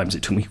 3 times,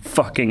 it took me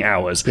fucking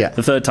hours. Yeah.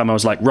 The third time I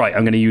was like, right,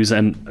 I'm going to use,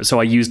 and so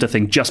I used a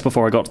thing just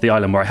before I got to the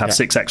island where I have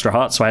 6 extra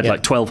hearts. So I had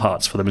like 12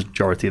 hearts for the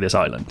majority of this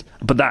island.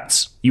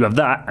 But you have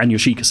that and your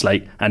Sheikah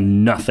Slate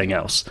and nothing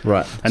else.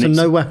 Right. And so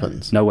no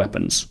weapons? No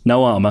weapons.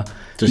 No armor.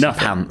 Just nothing.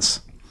 pants.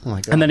 Oh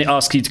my God. And then it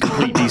asks you to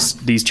complete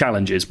these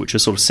challenges, which are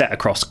sort of set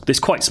across this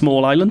quite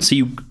small island. So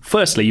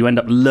you end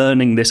up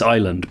learning this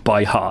island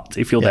by heart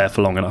if you're there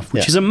for long enough,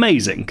 which is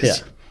amazing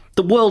because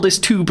the world is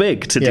too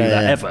big to do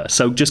that ever.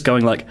 So just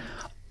going like,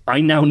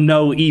 I now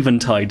know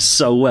Eventide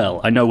so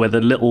well. I know where the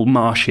little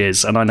marsh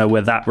is and I know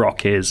where that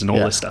rock is and all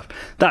this stuff.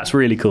 That's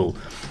really cool.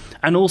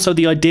 And also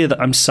the idea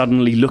that I'm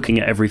suddenly looking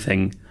at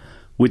everything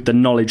with the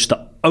knowledge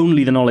that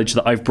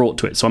I've brought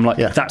to it. So I'm like,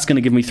 that's going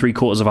to give me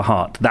 3/4 of a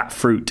heart. That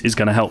fruit is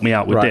going to help me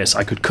out with this.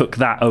 I could cook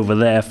that over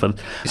there for.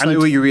 It's like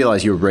when you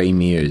realise you're Ray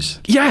Mears.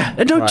 Yeah,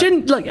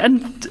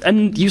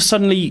 and you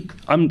suddenly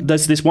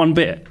there's this one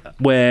bit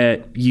where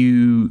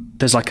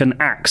there's like an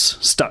axe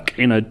stuck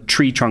in a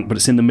tree trunk, but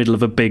it's in the middle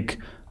of a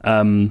big.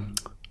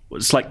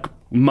 It's like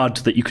mud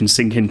that you can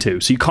sink into,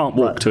 so you can't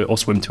walk to it or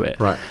swim to it.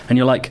 Right. And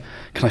you're like,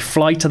 can I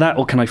fly to that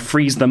or can I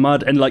freeze the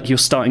mud? And like you're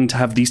starting to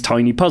have these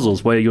tiny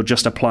puzzles where you're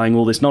just applying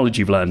all this knowledge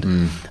you've learned.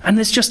 And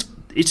it's just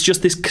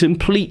this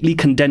completely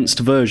condensed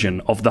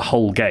version of the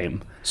whole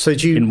game. So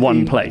in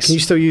one place. Can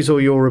you still use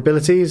all your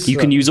abilities? You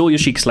can use all your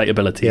Sheikah Slate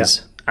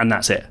abilities, and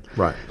that's it.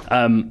 Right.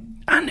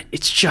 And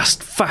it's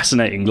just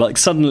fascinating. Like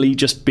suddenly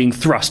just being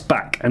thrust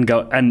back and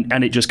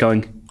it just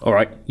going, all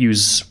right,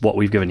 use what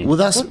we've given you. Well,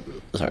 that's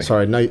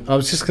Sorry, no. I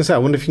was just going to say, I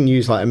wonder if you can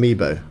use like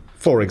Amiibo,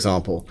 for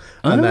example,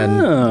 and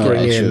then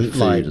bring in food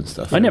like and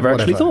stuff. I never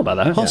actually thought about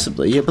that.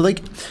 Possibly, yeah. But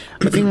like,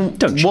 I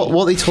think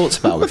what they talked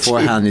about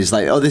beforehand is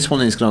like, this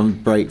one is going to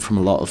break from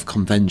a lot of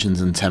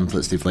conventions and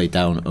templates they've laid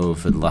down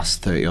over the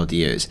last 30 odd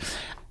years.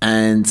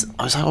 And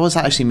I was like, what does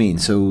that actually mean?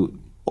 So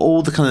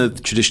all the kind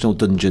of traditional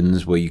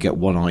dungeons where you get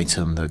one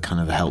item that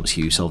kind of helps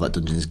you solve that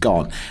dungeon is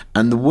gone.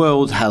 And the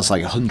world has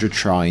like 100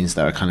 shrines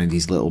that are kind of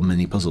these little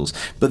mini puzzles.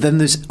 But then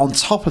there's, on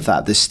top of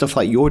that, there's stuff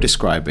like you're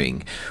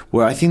describing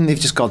where I think they've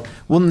just gone,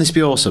 wouldn't this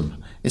be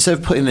awesome? Instead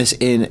of putting this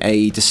in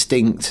a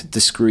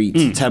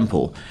discrete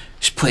temple,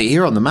 just put it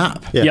here on the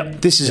map. Yeah.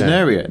 Yep. This is an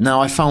area.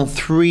 Now, I found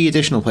 3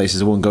 additional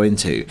places I won't go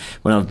into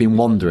when I've been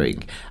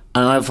wandering.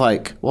 And I've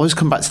like, well, I'll just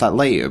come back to that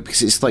later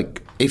because it's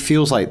like, it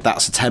feels like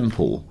that's a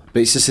temple.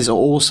 But it's just this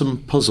awesome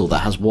puzzle that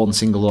has one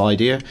single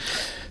idea.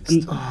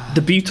 And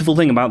the beautiful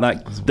thing about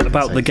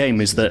the game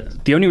is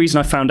that the only reason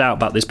I found out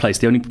about this place,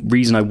 the only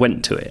reason I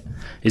went to it,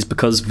 is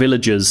because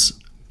villagers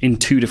in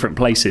 2 different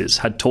places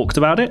had talked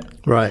about it.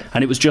 Right.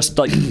 And it was just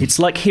like, it's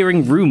like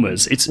hearing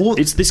rumours. It's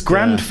this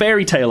grand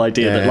fairy tale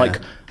idea that like,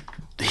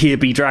 here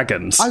be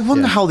dragons. I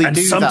wonder how they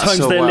do that so well.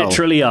 Sometimes there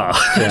literally are.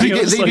 They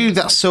do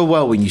that so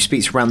well when you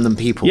speak to random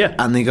people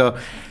and they go,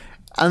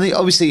 And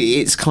obviously,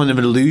 it's kind of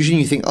an illusion.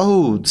 You think,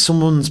 oh,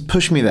 someone's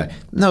pushed me there.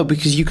 No,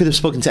 because you could have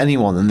spoken to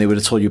anyone and they would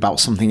have told you about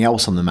something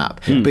else on the map.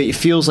 But it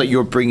feels like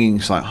you're bringing,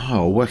 it's like,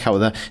 oh, I'll work out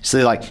with that. So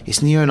they're like,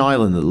 it's near an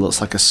island that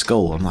looks like a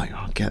skull. I'm like,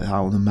 oh, get that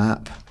out on the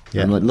map.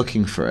 Yeah. I'm like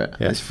looking for it.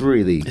 Yeah. It's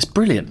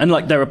brilliant. And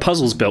like there are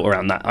puzzles built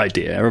around that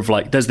idea of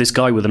like, there's this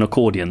guy with an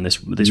accordion,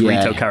 this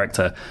Rito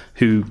character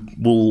who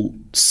will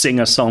sing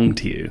a song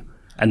to you.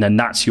 And then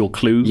that's your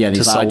clue to solve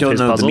his puzzle. I don't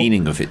know the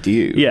meaning of it, do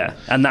you? Yeah,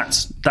 and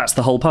that's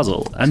the whole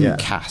puzzle. And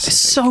it's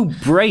so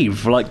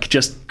brave, like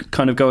just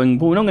kind of going,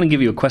 well, we're not going to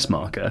give you a quest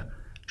marker.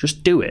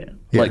 Just do it.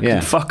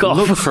 Fuck off.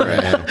 Look for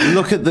it.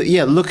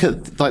 look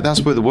at like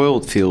that's where the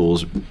world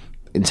feels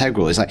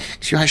integral. It's like,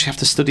 because you actually have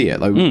to study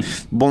it. Like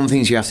one of the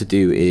things you have to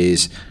do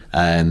is,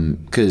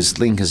 because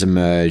Link has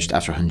emerged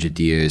after 100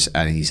 years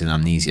and he's an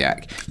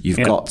amnesiac, you've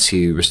got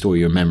to restore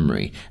your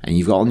memory, and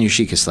you've got on your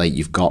Sheikah slate,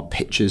 you've got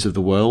pictures of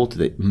the world,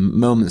 that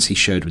moments he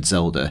shared with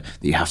Zelda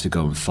that you have to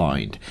go and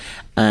find.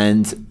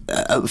 And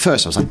at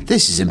first I was like,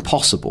 this is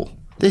impossible.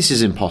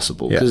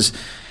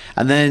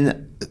 And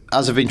then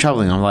as I've been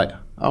traveling, I'm like,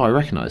 oh, I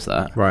recognize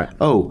that. Right.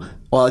 Oh,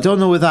 well, I don't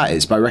know where that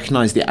is, but I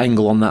recognise the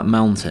angle on that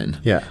mountain.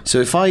 Yeah. So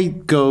if I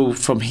go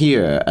from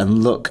here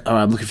and look,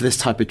 I'm looking for this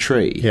type of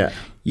tree,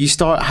 you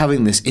start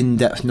having this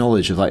in-depth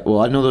knowledge of like,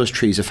 well, I know those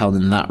trees are found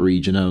in that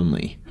region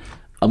only.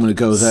 I'm going to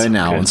go there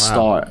now and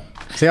start.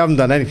 See, I haven't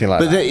done anything like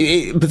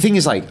that. But the thing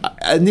is, like,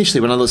 initially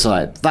when I looked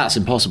at it, that's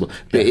impossible.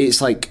 But it's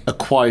like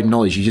acquired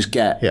knowledge you just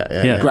get.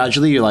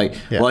 Gradually, you're like,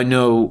 well, I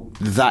know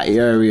that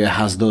area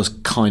has those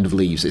kind of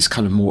leaves. It's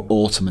kind of more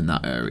autumn in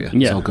that area.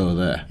 So I'll go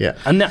there. Yeah.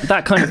 And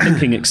that kind of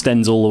thinking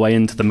extends all the way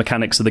into the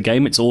mechanics of the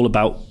game. It's all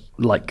about,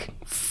 like,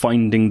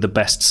 finding the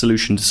best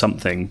solution to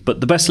something. But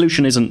the best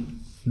solution isn't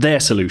their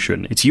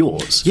solution. It's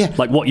yours. Yeah.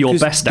 Like, what you're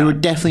best at. There are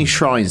definitely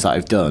shrines that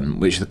I've done,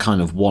 which are kind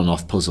of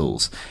one-off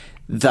puzzles,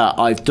 that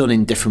I've done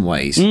in different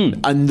ways,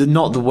 and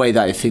not the way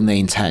that I think they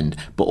intend,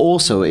 but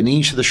also in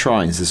each of the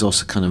shrines there's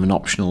also kind of an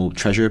optional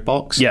treasure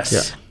box.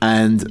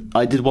 And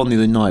I did one the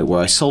other night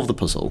where I solved the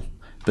puzzle,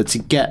 but to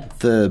get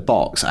the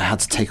box I had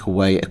to take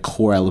away a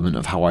core element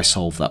of how I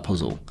solved that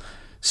puzzle.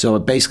 So I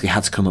basically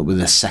had to come up with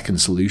a second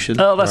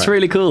solution. Oh, that's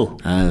really cool.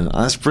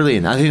 That's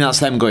brilliant. I think that's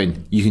them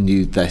going, you can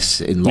do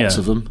this in lots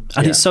of them.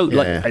 And it's so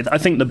I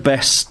think the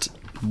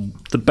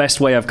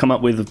best way I've come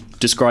up with of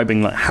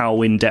describing like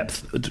how in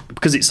depth,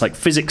 because it's like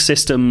physics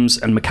systems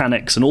and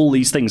mechanics and all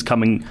these things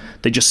coming,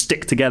 they just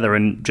stick together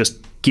and just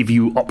give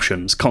you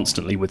options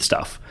constantly with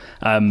stuff.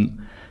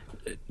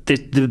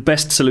 The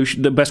best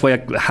solution, the best way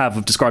I have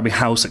of describing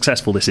how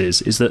successful this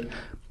is that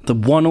the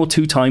one or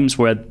two times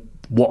where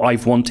what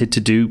I've wanted to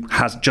do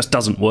just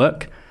doesn't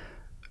work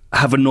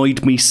have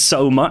annoyed me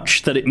so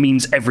much that it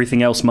means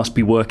everything else must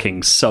be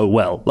working so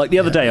well. Like the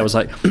other day I was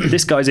like,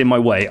 this guy's in my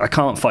way, I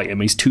can't fight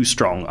him, he's too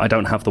strong, I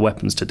don't have the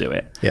weapons to do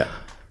it.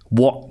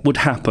 What would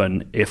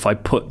happen if I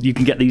you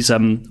can get these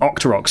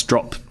Octoroks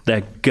drop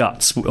their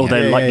guts or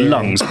their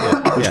lungs,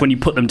 which when you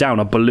put them down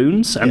are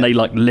balloons and they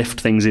like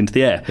lift things into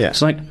the air.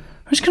 It's like,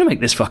 I'm just going to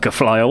make this fucker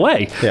fly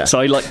away. So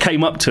I like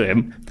came up to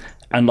him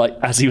and like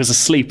as he was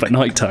asleep at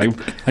night time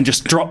and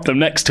just dropped them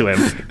next to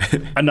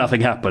him and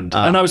nothing happened.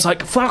 And I was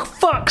like,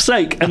 fuck's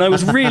sake. And I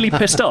was really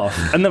pissed off.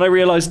 And then I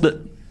realised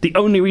that the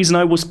only reason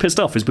I was pissed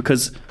off is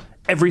because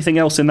everything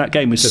else in that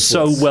game is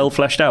so well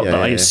fleshed out that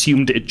I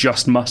assumed it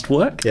just must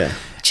work.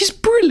 Which is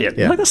brilliant.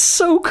 Like, that's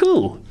so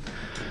cool.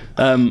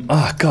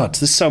 Oh God,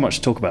 there's so much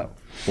to talk about.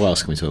 What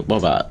else can we talk? What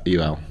about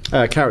you, Al?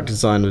 Character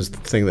design was the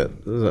thing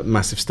that was a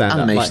massive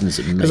standout. Animations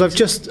are amazing.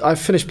 Because I've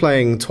finished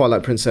playing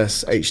Twilight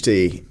Princess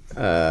HD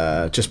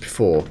just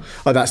before.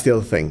 Oh, that's the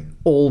other thing.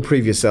 All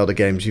previous Zelda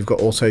games, you've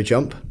got auto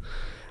jump.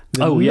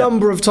 The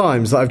number of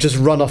times that I've just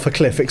run off a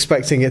cliff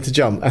expecting it to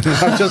jump and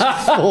I've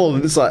just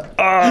fallen. It's like,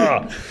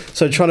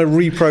 So trying to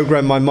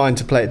reprogram my mind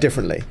to play it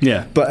differently.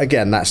 But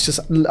again, that's just,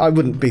 I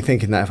wouldn't be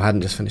thinking that if I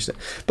hadn't just finished it.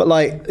 But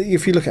like,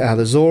 if you look at how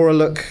the Zora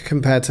look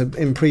compared to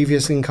in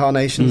previous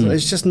incarnations,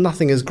 it's just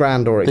nothing as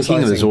grand or exciting.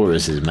 The King of the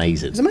Zoras is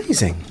amazing. It's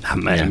amazing.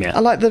 I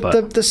like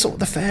the sort of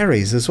the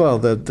fairies as well,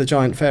 the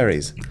giant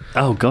fairies.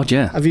 Oh God,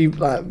 yeah. Have you?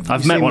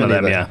 I've met one of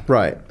them,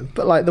 Right,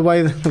 but like the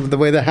way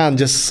the hand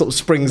just sort of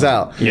springs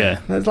out.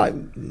 It's like,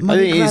 I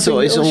think it's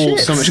all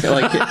so much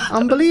like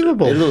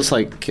unbelievable. It looks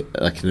like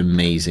an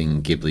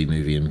amazing Ghibli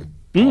movie in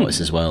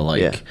parts as well.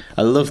 Like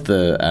I love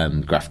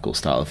the graphical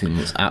style. I think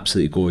it's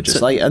absolutely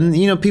gorgeous. And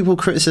you know, people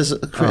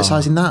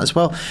criticizing that as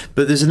well.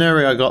 But there's an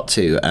area I got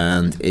to,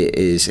 and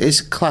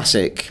it's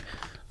classic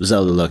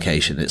Zelda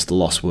location. It's the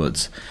Lost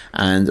Woods.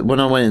 And when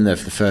I went in there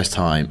for the first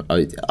time,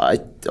 I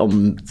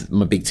on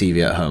my big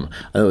TV at home,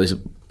 I thought it was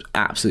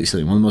absolutely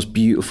stunning. One of the most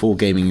beautiful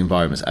gaming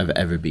environments I've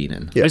ever been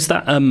in. It's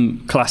that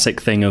classic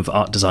thing of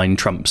art design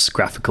trumps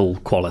graphical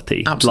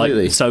quality.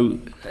 Absolutely.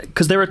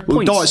 Because there are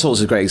points. Dark Souls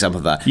is a great example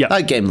of that.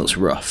 That game looks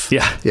rough.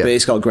 But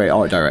it's got great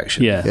art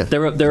direction.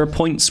 There are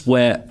points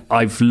where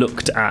I've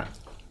looked at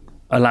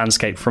a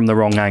landscape from the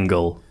wrong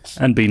angle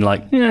and been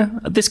like, yeah,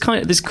 this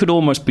could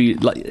almost be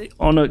like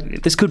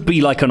this could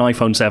be like an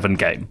iPhone 7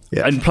 game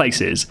in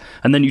places,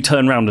 and then you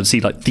turn around and see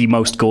like the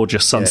most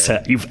gorgeous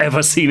sunset you've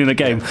ever seen in a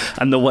game,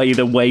 and the way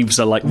the waves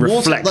are like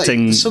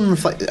reflecting, the sun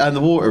and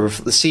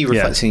the sea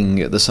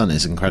reflecting the sun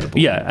is incredible.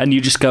 Yeah, and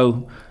you just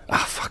go,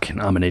 fucking,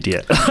 I'm an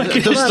idiot.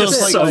 It's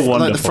just so wonderful.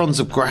 Like the fronds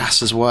of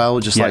grass as well,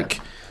 just like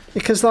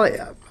because like.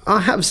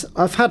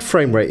 I've had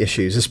frame rate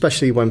issues,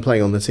 especially when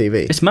playing on the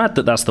TV. It's mad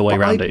that that's the way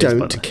around it. I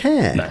don't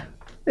care. No.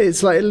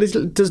 It's like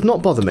it does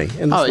not bother me.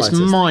 It's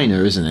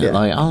minor, isn't it? Yeah.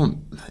 Like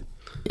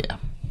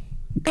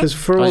because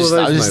for all of those,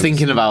 I was just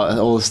thinking about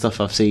all the stuff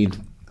I've seen,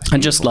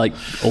 and just like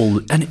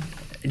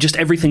just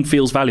everything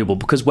feels valuable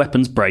because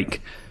weapons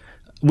break,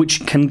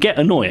 which can get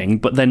annoying,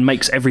 but then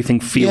makes everything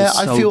feel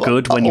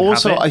good when you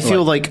have it. I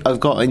feel like I've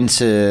got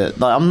into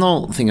like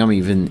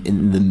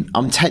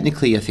I'm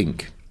technically, I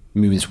think,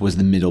 moving towards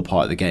the middle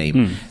part of the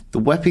game. The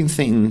weapon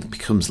thing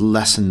becomes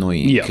less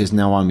annoying because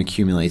now I'm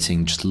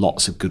accumulating just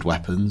lots of good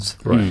weapons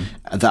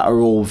that are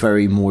all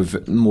very more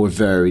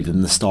varied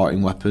than the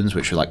starting weapons,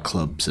 which are like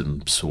clubs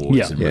and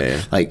swords.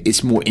 Like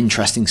it's more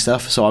interesting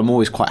stuff. So I'm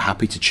always quite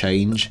happy to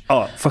change.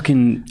 Oh,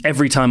 fucking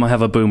every time I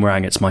have a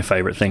boomerang, it's my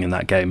favourite thing in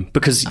that game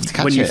because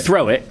when you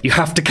throw it, you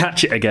have to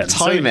catch it again.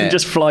 So it can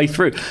just fly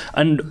through.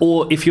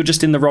 Or if you're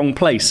just in the wrong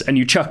place and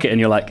you chuck it and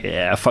you're like,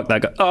 yeah, fuck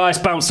that guy. Oh, it's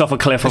bounced off a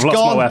cliff. I've lost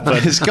my weapon.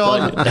 It's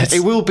gone.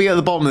 It will be at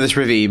the bottom of this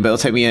ravine, but it'll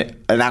take me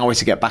an hour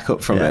to get back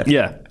up from it.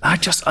 Yeah, I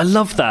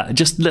love that.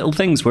 Just little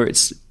things where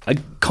it's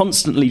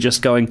constantly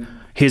just going,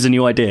 here's a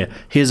new idea,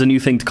 here's a new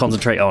thing to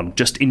concentrate on.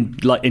 Just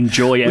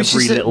enjoy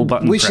every little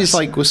button which press. is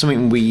like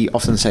something we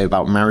often say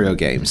about Mario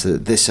games,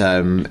 that this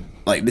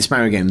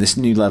Mario game, this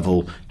new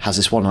level has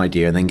this one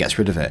idea and then gets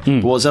rid of it.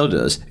 But what Zelda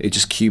does, it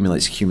just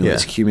accumulates,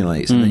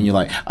 and then you're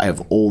like, I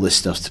have all this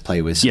stuff to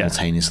play with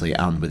simultaneously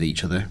and with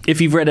each other.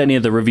 If you've read any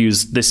of the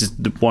reviews, this is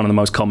one of the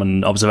most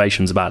common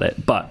observations about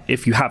it. But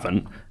if you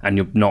haven't, and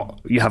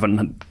you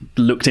haven't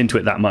looked into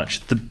it that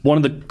much, one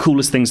of the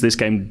coolest things this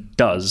game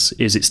does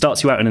is it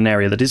starts you out in an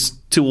area that is,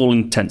 to all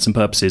intents and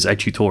purposes, a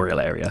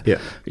tutorial area.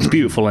 Yeah. It's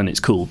beautiful and it's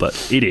cool,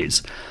 but it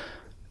is.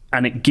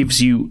 And it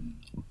gives you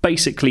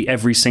basically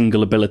every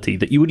single ability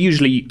that you would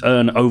usually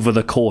earn over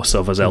the course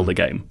of a Zelda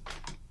game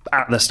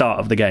at the start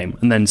of the game.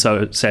 And then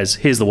so it says,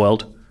 here's the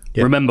world.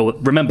 Yeah.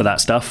 Remember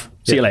that stuff.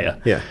 See you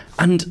later. Yeah.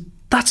 And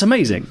that's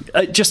amazing.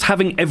 Just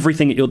having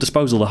everything at your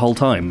disposal the whole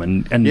time.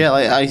 And yeah,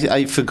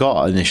 I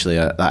forgot initially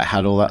that I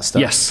had all that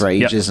stuff for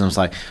ages. And I was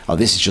like, oh,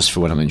 this is just for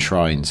when I'm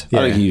enshrined.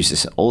 I don't use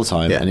this all the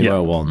time, anywhere I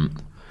want.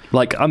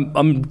 Like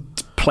I'm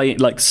playing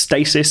like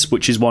Stasis,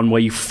 which is one where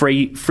you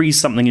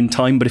freeze something in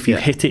time, but if you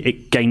hit it,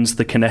 it gains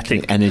the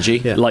kinetic energy.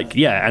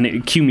 And it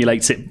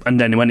accumulates it, and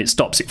then when it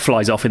stops, it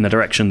flies off in the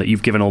direction that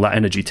you've given all that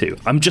energy to.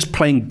 I'm just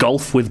playing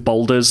golf with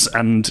boulders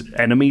and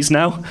enemies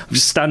now. I'm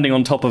just standing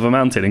on top of a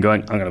mountain and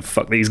going, I'm going to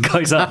fuck these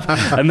guys up,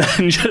 and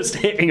then just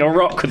hitting a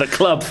rock with a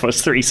club for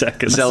 3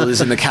 seconds.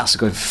 Zelda's in the castle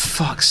going,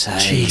 fuck's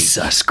sake.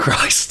 Jesus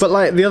Christ. But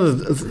like the other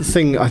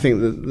thing I think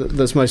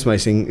that's most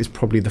amazing is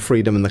probably the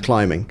freedom and the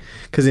climbing,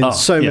 because in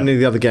so many of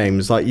the other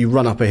games, like you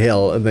run up a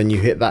hill and then you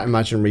hit that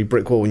imaginary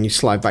brick wall and you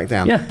slide back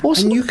down. Yeah.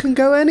 And you can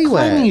go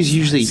anywhere. Climbing is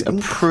usually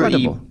a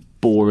pretty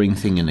boring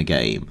thing in a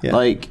game. Yeah.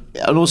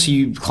 And also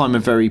you climb a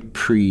very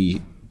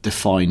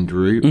predefined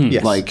route.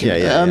 Yes.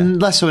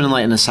 Less so in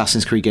like an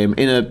Assassin's Creed game.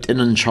 In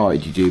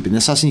Uncharted you do, but in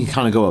Assassin you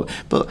kind of go up.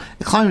 But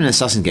climbing in an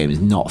Assassin game is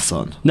not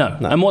fun. No.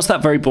 And what's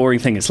that very boring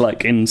thing? It's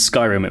like in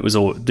Skyrim, it was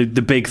all the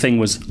big thing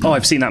was,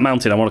 I've seen that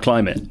mountain, I want to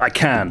climb it. I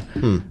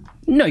can.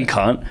 No, you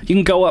can't. You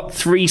can go up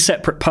 3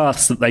 separate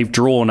paths that they've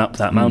drawn up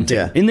that mountain.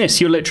 Yeah. In this,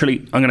 you're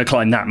literally, I'm going to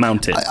climb that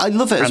mountain. I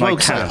love it as well,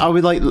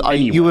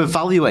 because you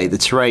evaluate the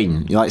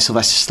terrain. You're like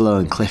Sylvester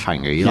Stallone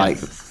Cliffhanger. You're like,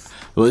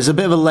 well, there's a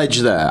bit of a ledge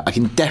there. I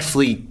can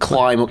definitely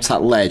climb up to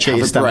that ledge,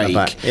 have a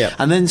break.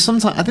 And then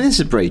sometimes, I think this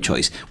is a brave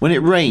choice, when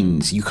it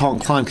rains, you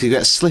can't climb because you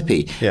get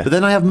slippy. Yeah. But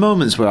then I have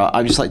moments where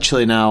I'm just like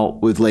chilling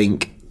out with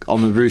Link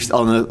on the roof,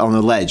 on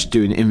the ledge,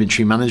 doing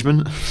inventory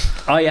management.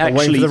 Waiting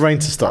for the rain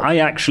to stop. I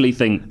actually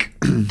think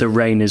the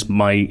rain is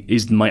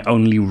my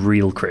only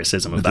real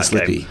criticism of that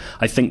game.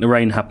 I think the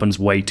rain happens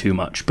way too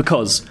much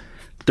because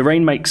the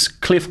rain makes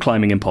cliff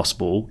climbing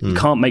impossible. You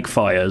can't make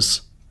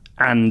fires,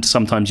 and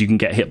sometimes you can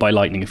get hit by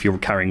lightning if you're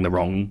carrying the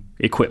wrong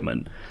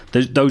equipment.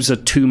 Those are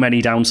too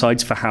many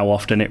downsides for how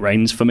often it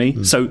rains for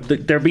me. So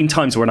there have been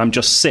times when I'm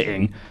just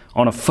sitting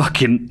on a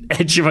fucking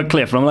edge of a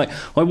cliff and I'm like,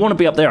 well, I want to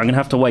be up there. I'm going to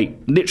have to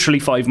wait literally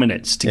 5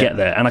 minutes to get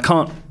there, and I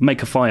can't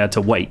make a fire to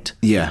wait.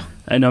 Yeah.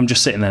 And I'm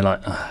just sitting there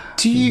like,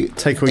 do you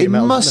take all your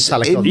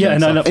metallic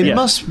objects? It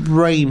must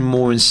rain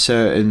more in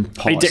certain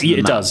parts of the map.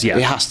 It does, yeah.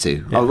 It has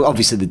to. Yeah.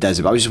 Obviously the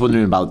desert, but I was just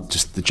wondering about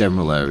just the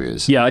general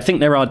areas. Yeah, I think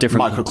there are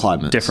different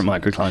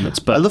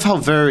microclimates. But I love how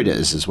varied it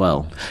is as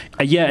well.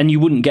 And you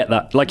wouldn't get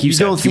that, like you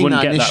said, you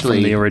wouldn't get that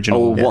from the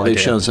original. Or what they've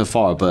shown so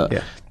far,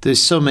 but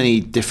there's so many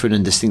different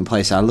and distinct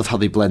places. I love how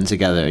they blend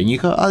together. And you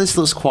go, oh, this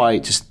looks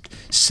quite just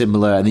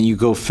similar. And then you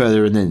go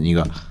further and then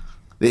you go,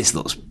 this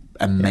looks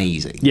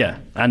amazing. Yeah,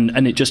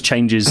 and it just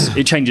changes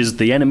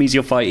the enemies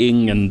you're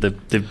fighting and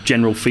the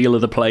general feel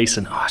of the place,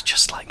 and it's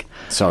just like...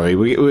 Sorry,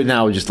 we're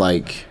now just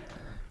like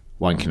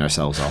wanking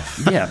ourselves off.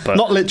 Yeah, but...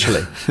 Not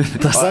literally.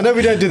 I know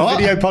we don't do the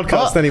video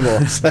podcast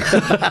anymore. So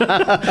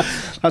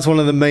that's one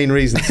of the main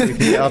reasons we can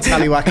get our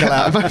tallywhacker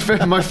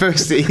out. My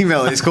first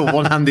email is called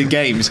One-Handed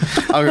Games.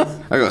 I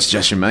got a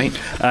suggestion, mate.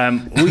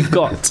 We've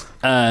got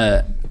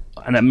a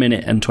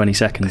minute and 20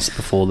 seconds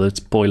before the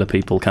spoiler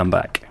people come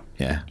back.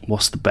 Yeah.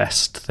 What's the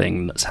best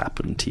thing that's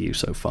happened to you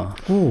so far?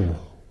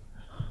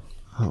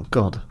 Oh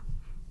God.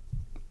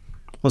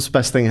 What's the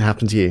best thing that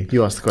happened to you?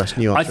 You asked the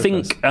question. You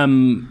answered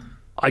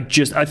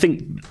I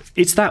think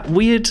it's that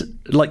weird,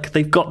 like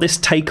they've got this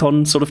take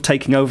on sort of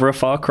taking over a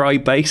Far Cry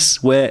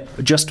base where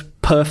just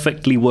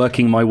perfectly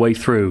working my way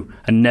through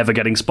and never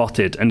getting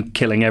spotted and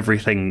killing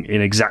everything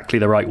in exactly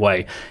the right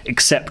way,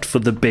 except for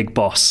the big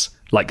boss,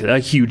 like a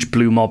huge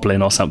blue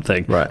moblin or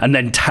something, right. And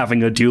then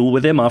having a duel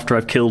with him after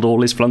I've killed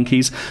all his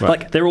flunkies. Right.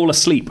 Like they're all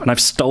asleep and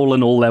I've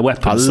stolen all their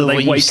weapons. So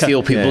they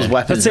steal people's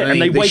weapons. That's it, and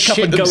they wake up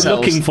and go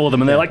looking for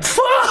them, and they're like,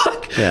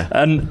 "Fuck!" Yeah.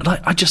 And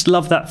I just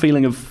love that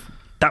feeling of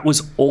that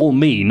was all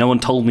me. No one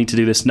told me to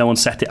do this. No one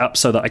set it up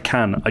so that I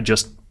can. I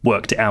just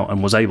worked it out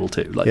and was able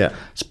to.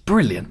 It's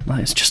brilliant.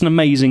 It's just an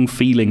amazing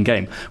feeling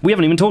game. We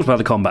haven't even talked about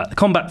the combat. The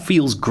combat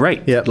feels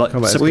great. Yeah,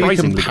 surprisingly. You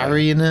can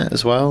parry in it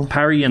as well.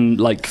 Parry and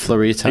like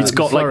flurry attack. It's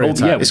got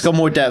it's got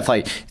more depth.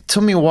 Like it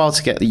took me a while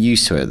to get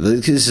used to it.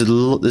 There's a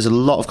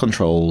lot of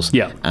controls.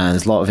 Yeah, and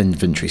there's a lot of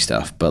inventory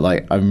stuff. But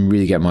like I'm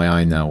really getting my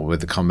eye now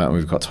with the combat. And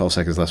we've got 12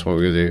 seconds left. What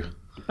we're gonna do?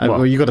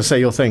 Well, you got to say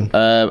your thing.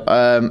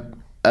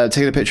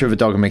 Taking a picture of a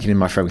dog and making it in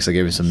my friend because I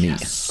gave him some meat.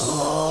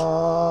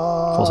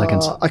 4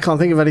 seconds. I can't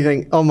think of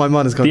anything. Oh, my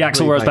mind has gone. The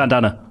Axl Rose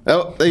bandana.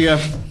 Oh, there you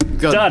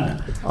go.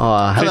 Done.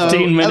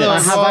 15 minutes. I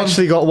have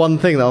actually got one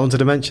thing that I wanted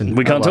to mention.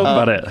 We can't talk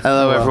about it.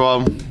 Hello,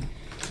 everyone.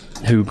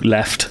 Who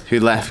left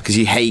because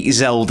you hate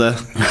Zelda.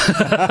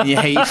 You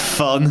hate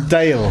fun.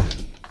 Dale.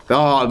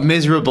 Oh,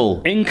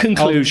 miserable. In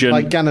conclusion,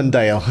 like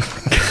Ganondale.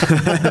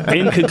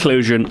 In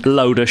conclusion,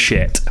 load of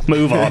shit.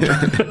 Move on.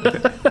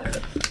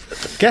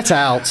 Get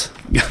Out.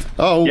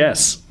 Oh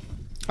yes.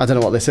 I don't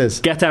know what this is.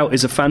 Get Out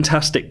is a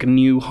fantastic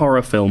new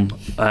horror film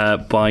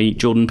by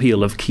Jordan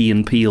Peele of Key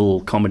and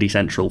Peele Comedy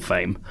Central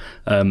fame.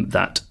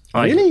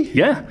 Really?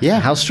 Yeah.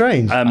 How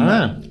strange.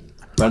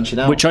 Branching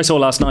out. Which I saw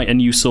last night,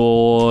 and you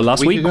saw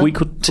last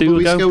week or two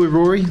ago with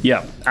Rory.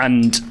 Yeah,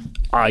 and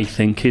I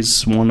think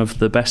is one of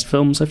the best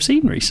films I've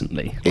seen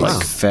recently.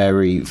 It's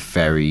very,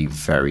 very,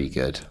 very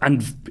good.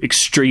 And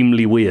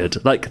extremely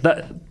weird. Like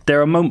that. There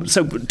are moments.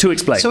 So to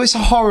explain, so it's a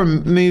horror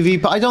movie,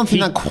 but I don't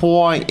think that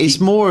quite. It's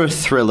more a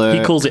thriller.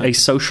 He calls it a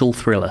social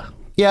thriller.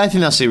 Yeah, I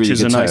think that's a really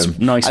good term.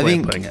 Nice way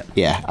of putting it.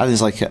 Yeah, I think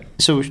it's like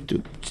so.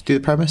 Do the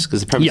premise because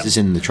the premise is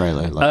in the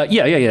trailer.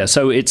 Yeah.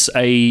 So it's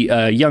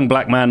a young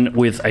black man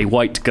with a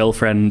white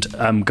girlfriend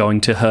going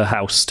to her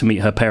house to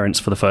meet her parents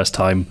for the first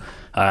time.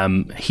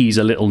 He's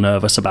a little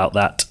nervous about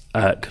that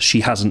because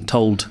she hasn't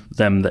told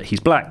them that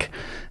he's black,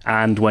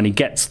 and when he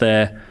gets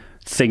there,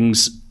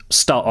 things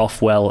start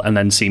off well and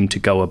then seem to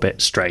go a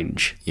bit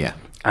strange. Yeah.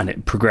 And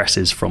it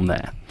progresses from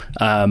there.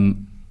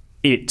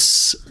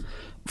 It's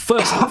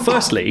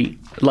firstly,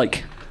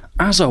 like,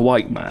 as a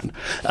white man,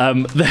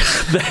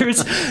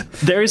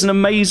 there is an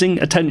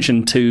amazing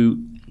attention to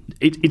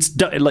it. It's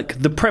like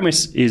the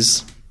premise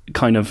is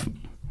kind of,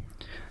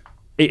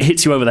 it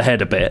hits you over the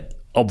head a bit.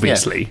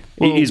 Obviously,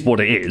 it is what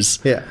it is.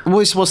 Yeah.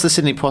 What's the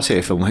Sidney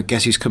Poitier film?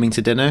 Guess Who's Coming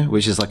to Dinner,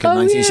 which is like a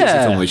 1960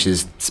 film, which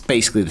is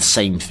basically the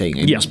same thing.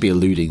 It must be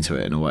alluding to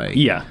it in a way.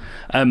 Yeah.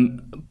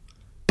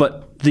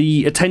 But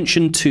the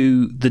attention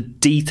to the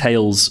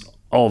details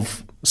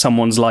of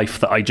someone's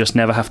life that I just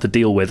never have to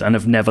deal with and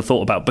have never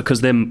thought about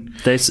because they're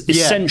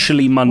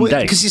essentially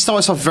mundane. Because it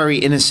starts off very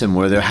innocent,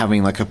 where they're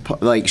having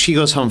like she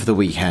goes home for the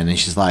weekend and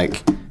she's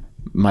like,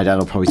 my dad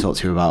will probably talk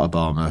to you about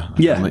Obama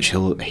and how much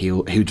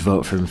he'd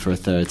vote for him for a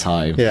third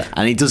time. Yeah.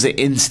 And he does it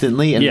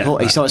instantly,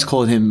 and he starts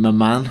calling him my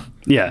man.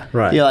 Yeah.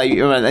 Right. Yeah, like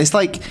it's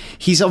like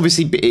he's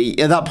obviously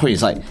at that point.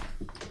 It's like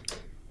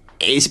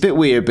it's a bit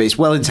weird, but it's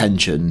well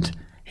intentioned.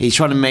 He's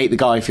trying to make the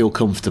guy feel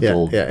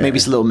comfortable. Maybe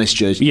it's a little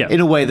misjudged. Yeah. In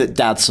a way that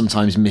dads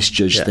sometimes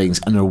misjudge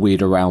things and are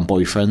weird around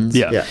boyfriends.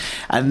 Yeah.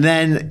 And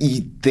then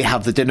they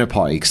have the dinner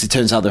party because it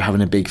turns out they're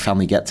having a big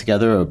family get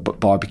together, a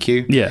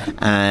barbecue. Yeah.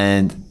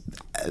 And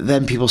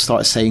then people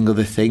start saying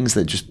other things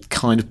that just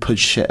kind of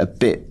push it a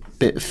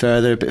bit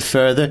further.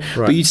 Right.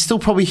 But you'd still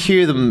probably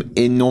hear them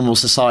in normal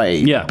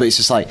society. Yeah. But it's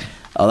just like,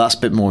 oh, that's a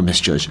bit more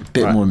misjudged.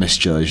 More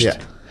misjudged.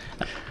 Yeah.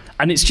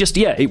 And it's just,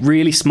 it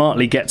really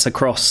smartly gets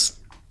across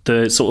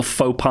the sort of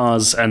faux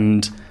pas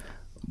and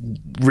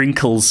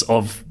wrinkles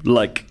of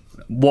like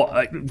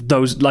what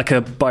those like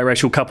a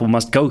biracial couple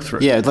must go through.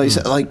 Yeah,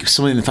 like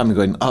someone in the family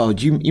going, oh,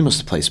 you must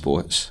have played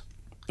sports.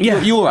 Yeah,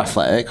 you're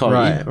athletic,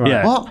 aren't you? Right.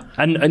 Yeah. What?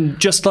 And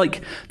just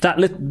like that,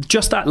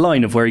 just that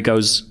line of where he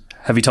goes,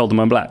 "Have you told them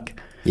I'm black?"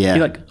 Yeah.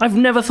 You're like, I've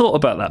never thought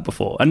about that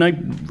before, and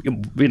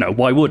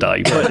why would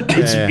I? But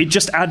it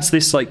just adds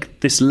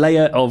this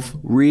layer of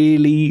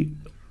really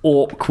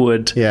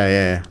awkward.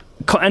 Yeah.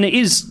 and it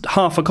is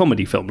half a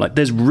comedy film. Like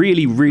there's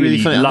really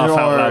funny, laugh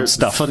out loud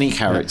stuff. Funny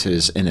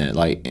characters in it,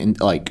 like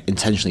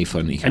intentionally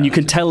funny characters. And you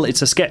can tell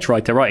it's a sketch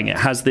writer writing it. It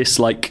has this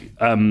like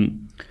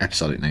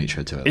episodic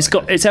nature to it.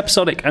 It's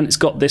episodic, and it's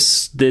got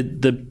this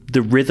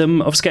the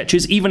rhythm of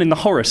sketches. Even in the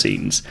horror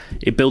scenes,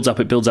 it builds up,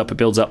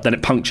 then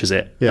it punctures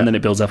it, and then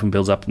it builds up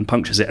and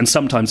punctures it. And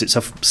sometimes it's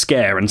a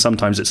scare, and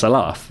sometimes it's a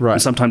laugh,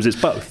 and sometimes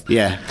it's both.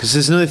 Yeah, because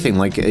there's another thing.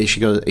 Like he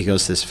goes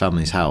to this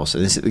family's house,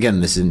 and this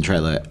is in the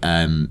trailer.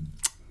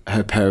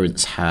 Her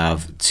parents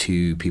have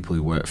 2 people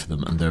who work for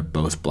them, and they're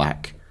both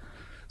black.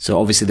 So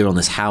obviously they're on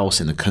this house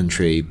in the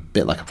country, a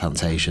bit like a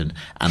plantation,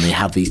 and they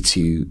have these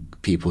 2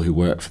 people who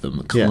work for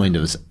them, kind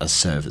of as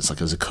servants,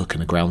 like as a cook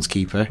and a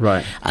groundskeeper.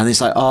 Right. And it's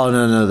like, oh,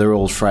 no, they're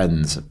all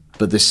friends,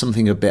 but there's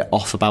something a bit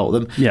off about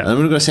them. Yeah. And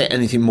I'm not going to say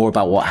anything more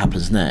about what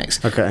happens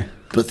next. Okay.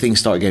 But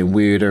things start getting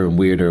weirder and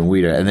weirder and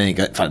weirder, and then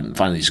it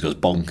finally just goes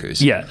bonkers.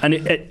 Yeah, and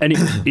it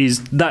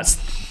is, that's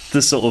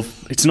the sort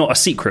of, it's not a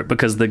secret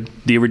because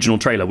the original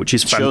trailer, which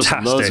is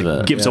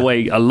fantastic, gives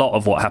away a lot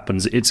of what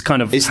happens. It's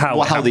kind of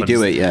how they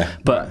do it, yeah.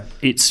 But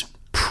it's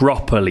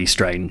properly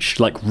strange,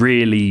 like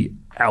really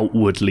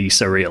outwardly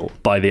surreal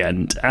by the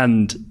end,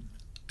 and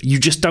you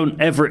just don't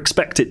ever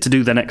expect it to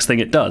do the next thing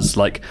it does.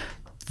 Like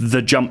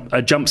a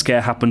jump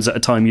scare happens at a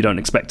time you don't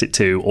expect it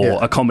to,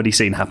 or a comedy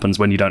scene happens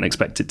when you don't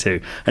expect it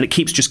to, and it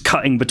keeps just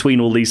cutting between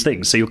all these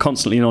things, so you're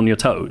constantly on your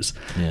toes.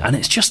 And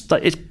it's just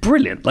like, it's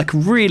brilliant, like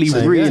really I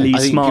think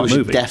smart people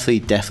movie.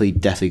 Should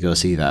definitely go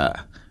see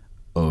that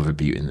over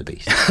Beauty and the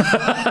Beast.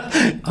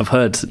 I've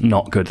heard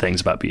not good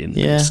things about Beauty and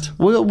the Beast.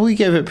 We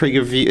gave it a pretty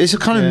good review. It's a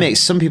kind of mix.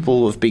 Some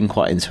people have been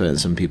quite into it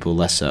and some people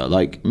less so.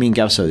 Like me and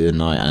Gav saw it the other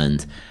night,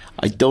 and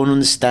I don't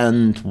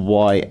understand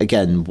why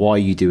are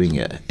you doing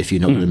it if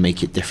you're not going to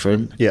make it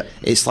different? Yeah.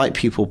 It's like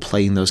people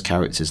playing those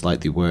characters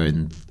like they were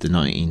in the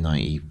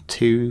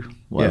 1992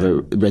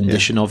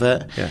 rendition of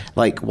it. Yeah.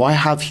 Like, why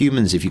have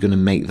humans if you're going to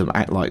make them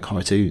act like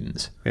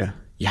cartoons? Yeah.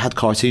 You had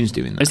cartoons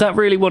doing that. Is that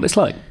really what it's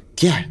like?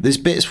 Yeah, there's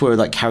bits where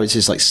like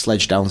characters like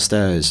sledge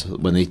downstairs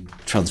when they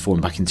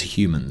transform back into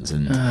humans,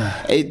 and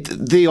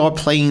they are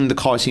playing the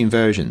cartoon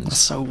versions. That's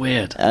so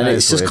weird. And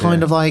it's just weird,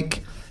 kind of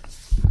like,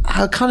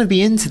 I'd kind of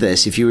be into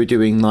this if you were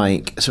doing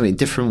like something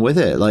different with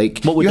it.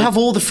 Like, you have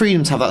all the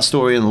freedom to have that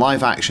story and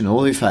live action,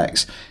 all the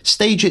effects.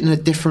 Stage it in a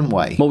different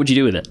way. What would you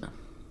do with it?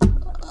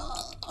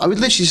 I would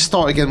literally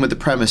start again with the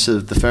premise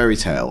of the fairy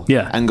tale,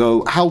 and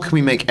go, how can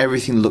we make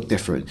everything look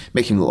different?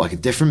 Make him look like a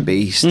different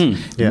beast.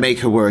 Make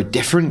her wear a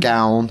different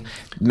gown.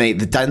 Make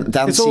the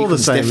dance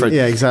sequence different.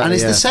 Yeah, exactly. And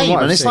it's the same.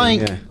 And it's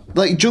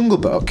like Jungle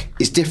Book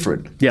is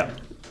different. Yeah.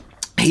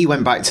 He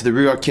went back to the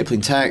Rudyard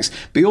Kipling text,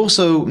 but he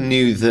also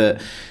knew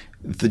that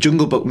the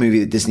Jungle Book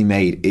movie that Disney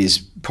made is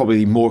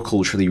probably more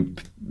culturally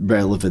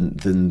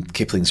relevant than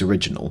Kipling's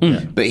original,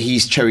 but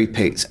he's cherry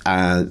picked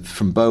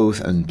from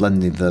both and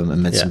blended them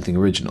and made something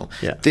original.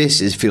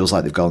 This feels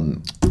like they've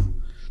gone,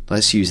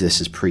 let's use this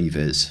as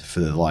previs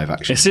for the live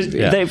action movie.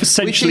 They've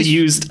essentially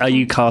used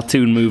a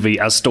cartoon movie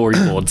as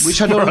storyboards,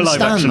 which I don't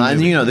understand.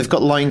 And they've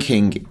got Lion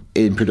King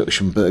in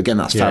production, but again,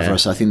 that's Favreau,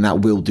 so I think that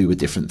will do a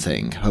different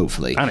thing,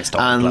 hopefully. And it's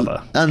Donald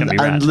Glover.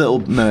 And Little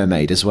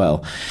Mermaid as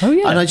well. Oh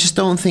yeah. And I just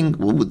don't think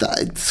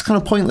it's kind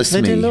of pointless to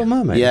me. They did Little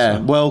Mermaid. Yeah.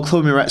 Well,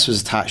 Chloe Moretz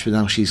was attached, but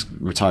now she's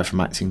retired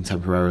from acting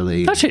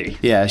temporarily. Has she?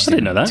 Yeah, she's I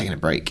didn't know that. Taking a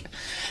break.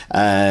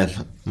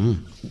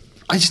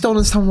 I just don't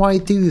understand why I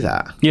do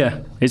that. Yeah,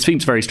 it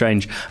seems very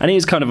strange, and it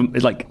is kind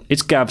of like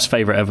it's Gav's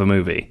favourite ever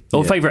movie,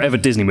 or favourite ever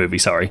Disney movie.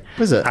 Sorry,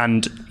 is it?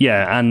 And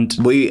and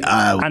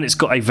it's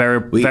got a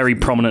very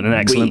prominent and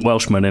excellent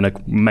Welshman in a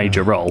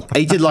major role.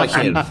 He did like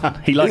him.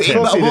 He liked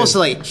him. But also,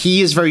 like,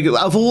 he is very good.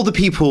 Of all the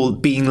people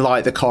being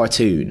like the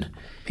cartoon,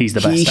 he's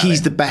the best.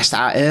 He's the best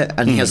at it,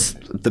 and he has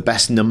the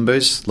best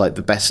numbers, like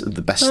the best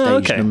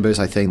stage numbers.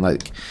 I think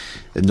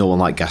no one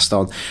like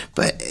Gaston,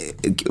 but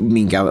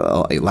me and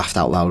Garrett laughed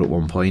out loud at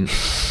one point,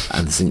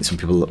 and I think some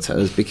people looked at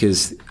us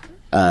because,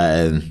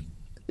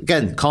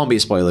 again, can't be a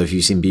spoiler if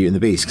you've seen Beauty and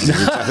the Beast because it's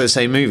exactly the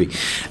same movie.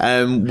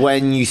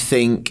 When you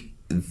think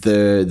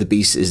the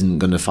beast isn't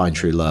going to find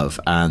true love,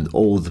 and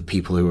all the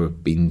people who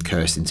have been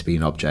cursed into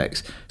being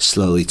objects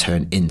slowly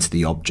turn into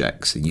the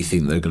objects, and you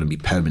think they're going to be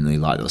permanently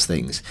like those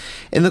things.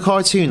 In the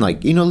cartoon,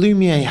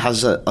 Lumiere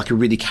has a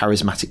really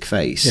charismatic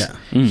face. Yeah.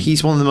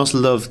 He's one of the most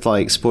loved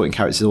supporting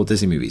characters in all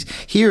Disney movies.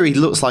 Here he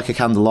looks like a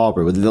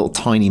candelabra with a little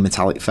tiny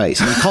metallic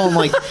face, and you can't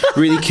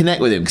really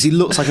connect with him because he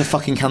looks like a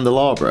fucking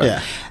candelabra.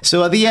 Yeah.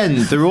 So at the end,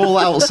 they're all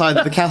outside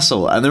of the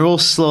castle, and they're all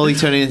slowly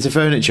turning into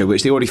furniture,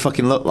 which they already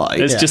fucking look like.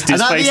 It's just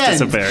his face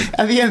disappearing.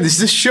 At the end, there's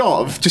this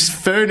shot of just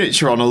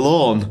furniture on a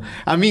lawn.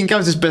 I mean,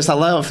 Gav just burst out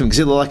laughing because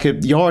it looked like a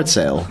yard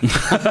sale.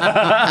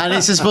 And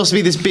it's just supposed to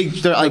be this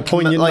big,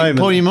 poignant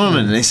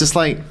moment. And it's just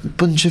like a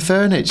bunch of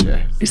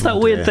furniture. It's that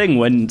weird thing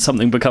when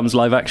something becomes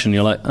live action,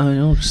 you're like,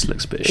 oh, it just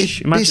looks a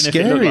bit Imagine it's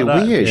scary, if it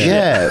like weird.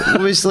 Yeah.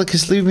 Whereas,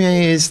 because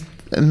Lumiere is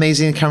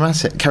amazing and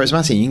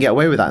charismatic, you can get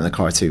away with that in the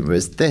cartoon.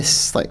 Whereas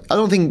this, I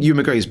don't think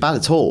Ewan McGregor is bad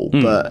at all,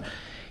 but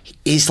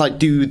it's like,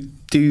 do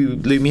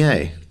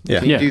Lumiere.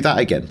 Can you do that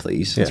again,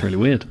 please? It's really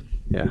weird.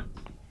 Yeah.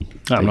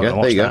 I'm not going to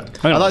watch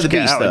that. I like the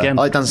Beast, though. I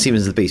like Dan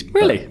Stevens as the Beast.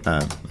 Really?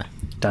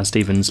 Dan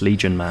Stevens,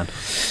 Legion man.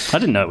 I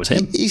didn't know it was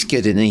him. He's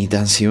good, isn't he,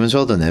 Dan Stevens?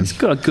 Well done him. He's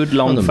got a good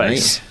long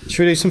face.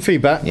 Should we do some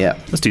feedback? Yeah.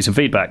 Let's do some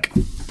feedback.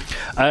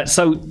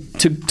 So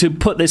to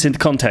put this into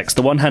context,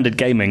 the one-handed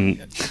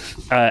gaming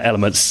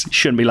elements,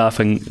 shouldn't be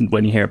laughing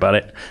when you hear about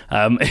it.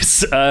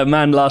 It's a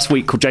man last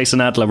week called Jason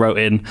Adler wrote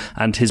in,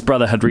 and his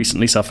brother had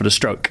recently suffered a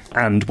stroke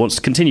and wants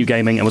to continue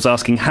gaming and was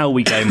asking how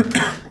we game,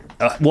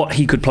 what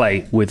he could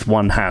play with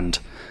one hand.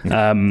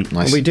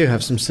 Nice. We do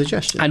have some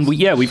suggestions, and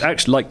we've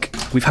actually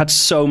we've had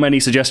so many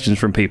suggestions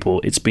from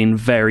people. It's been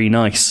very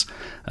nice,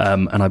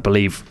 and I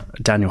believe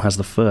Daniel has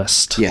the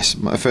first. Yes,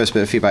 my first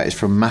bit of feedback is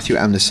from Matthew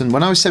Anderson.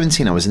 When I was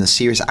 17, I was in a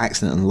serious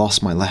accident and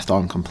lost my left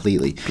arm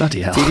completely.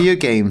 Bloody hell. Video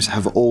games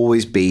have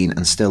always been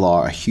and still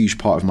are a huge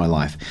part of my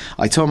life.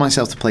 I taught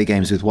myself to play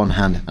games with one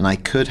hand, and I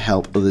could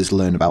help others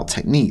learn about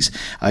techniques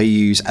I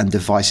use and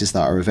devices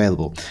that are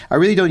available. I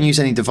really don't use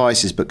any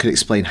devices, but could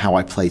explain how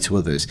I play to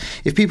others.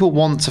 If people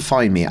want to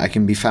find me, I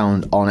can be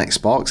found on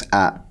Xbox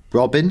at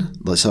Robin,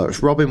 so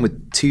it's Robin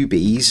with 2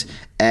 B's,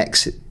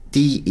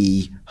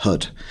 XDE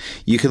HUD.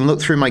 You can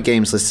look through my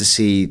games list to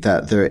see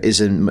that there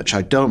isn't much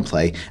I don't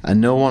play, and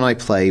no one I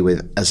play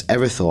with has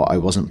ever thought I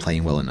wasn't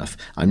playing well enough.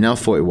 I'm now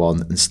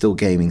 41 and still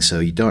gaming,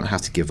 so you don't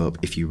have to give up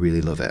if you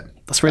really love it.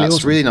 That's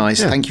awesome. Really nice.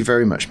 Yeah. Thank you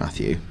very much,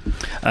 Matthew.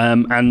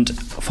 And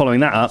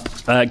following that up,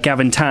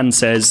 Gavin Tan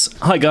says,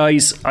 "Hi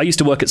guys, I used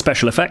to work at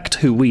Special Effect,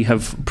 who we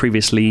have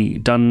previously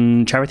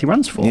done charity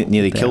runs for.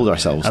 Nearly killed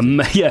ourselves.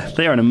 Yeah,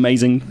 they are an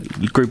amazing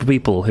group of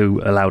people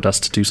who allowed us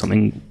to do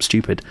something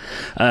stupid.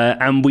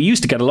 And we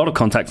used to get a lot of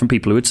contact from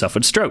people who had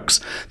suffered strokes.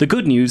 The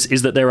good news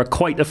is that there are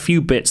quite a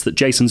few bits that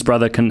Jason's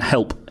brother can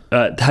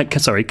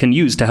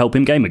use to help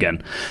him game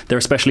again. There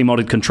are specially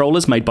modded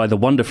controllers made by the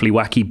wonderfully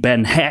wacky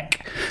Ben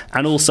Heck,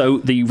 and also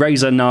the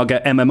Razer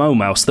Naga MMO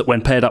mouse that,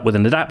 when paired up with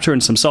an adapter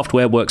and some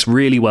software, works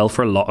really well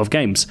for a lot of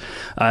games.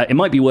 It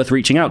might be worth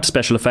reaching out to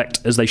Special Effect,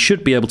 as they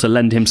should be able to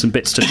lend him some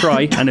bits to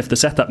try, and if the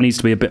setup needs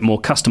to be a bit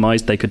more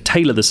customised, they could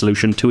tailor the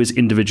solution to his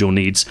individual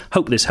needs.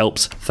 Hope this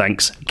helps.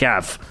 Thanks,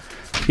 Gav."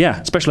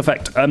 Yeah, Special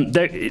Effect.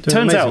 It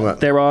turns out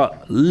there are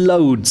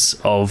loads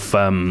of...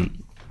 I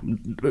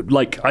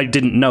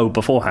didn't know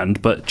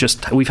beforehand, but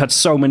just we've had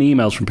so many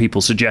emails from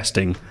people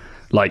suggesting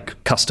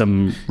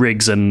custom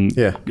rigs and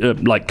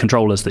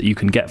controllers that you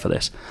can get for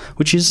this,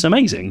 which is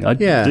amazing.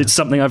 It's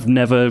something I've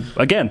never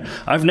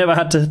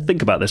had to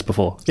think about this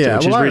before. Yeah,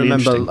 which is really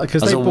interesting.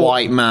 As a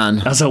white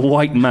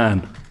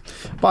man.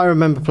 But I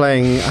remember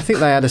playing, I think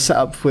they had a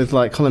setup with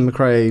Colin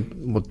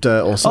McRae or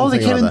Dirt or something. Oh,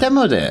 they came and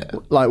demoed it?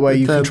 Where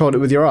you controlled it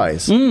with your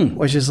eyes,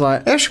 which is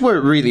It actually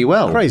worked really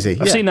well. Crazy.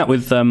 I've seen that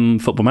with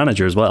Football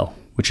Manager as well,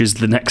 which is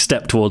the next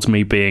step towards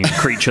me being a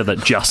creature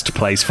that just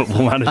plays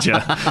Football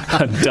Manager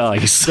and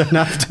dies. Don't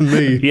have to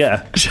move.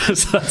 Yeah.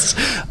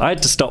 I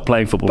had to stop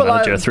playing Football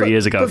Manager 3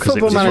 years ago because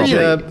it was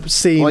Manager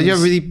seems... Well, you're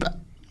really...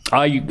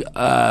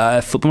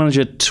 Football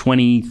Manager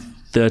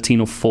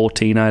 2013 or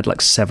 14, I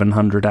had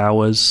 700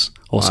 hours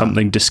or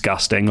something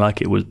disgusting.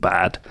 It was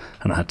bad,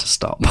 and I had to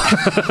stop.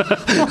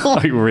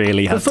 I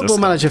really had to stop. Football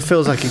Manager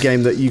feels like a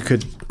game that you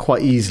could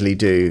quite easily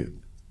do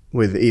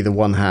with either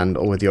one hand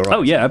or with your eyes.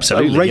 Oh yeah,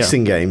 absolutely.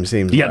 Racing game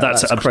seems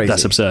that's crazy.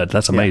 That's absurd.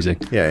 That's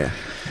amazing. Yeah.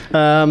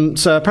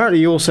 So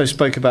apparently you also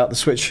spoke about the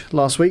Switch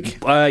last week.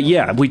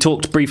 We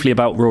talked briefly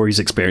about Rory's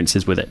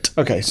experiences with it.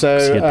 Okay,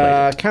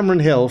 so Cameron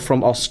Hill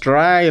from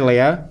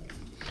Australia.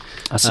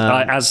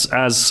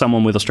 As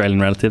someone with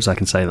Australian relatives, I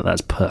can say that that's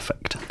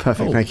perfect.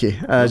 Perfect, thank you.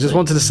 Just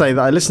wanted to say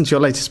that I listened to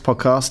your latest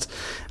podcast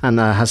and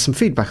has some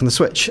feedback on the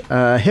Switch.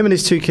 Him and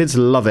his 2 kids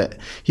love it.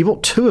 He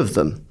bought 2 of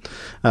them,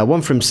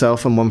 one for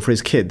himself and one for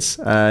his kids.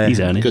 He's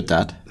earning. Good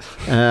dad.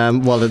 There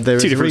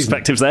 2 different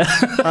perspectives there.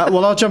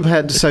 I'll jump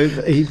ahead. So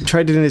he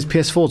traded in his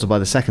PS4 to buy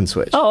the second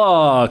Switch.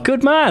 Oh,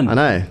 good man. I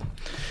know.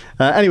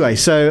 Anyway,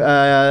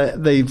 so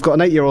they've got an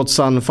 8-year-old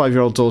son and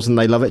 5-year-old daughter, and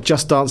they love it.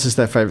 Just Dance is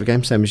their favourite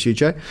game, same as you,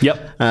 Joe.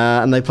 Yep.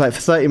 And they play it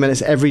for 30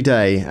 minutes every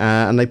day,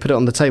 and they put it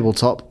on the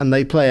tabletop, and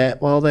they play it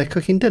while they're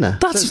cooking dinner.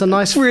 That's a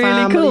nice really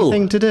family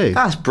thing to do.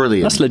 That's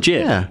brilliant. That's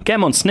legit. Yeah. Get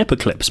them on snipper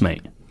clips,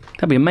 mate.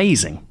 That'd be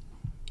amazing.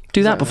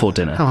 Do that before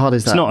dinner. How hard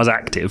is that? It's not as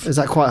active. Is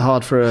that quite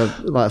hard for a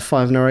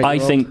 5 and 8-year-old? I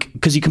think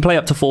because you can play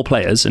up to 4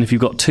 players, and if you've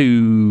got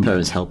 2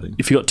 parents helping,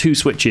 if you've got 2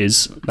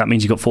 switches, that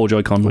means you've got 4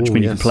 Joy-Con, which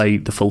means you can play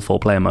the full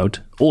 4-player mode,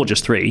 or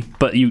just 3.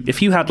 But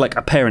if you had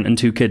a parent and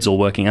 2 kids all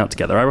working out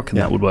together, I reckon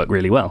that would work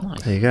really well.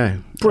 There you go.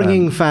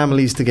 Bringing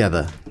families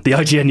together. The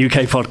IGN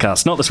UK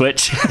podcast, not the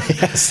Switch.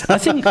 Yes. I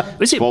think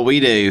is it what we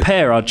do.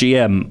 Per, our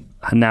GM,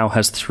 now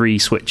has 3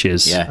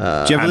 switches.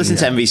 Yeah. Do you ever listen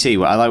to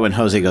MVC? I like when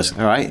Jose goes,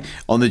 all right,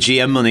 on the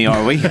GM money,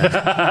 are we?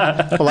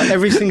 Well,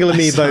 every single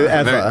amiibo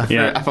ever.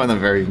 I find that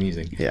very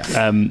amusing.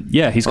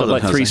 Yeah. He's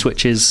got 3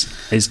 switches.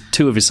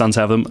 2 of his sons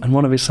have them, and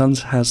one of his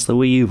sons has the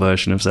Wii U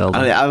version of Zelda.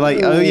 I like,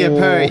 Per,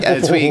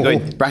 tweeting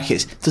going,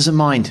 brackets, doesn't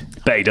mind.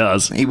 Bet he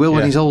does. He will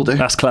when he's older.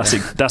 That's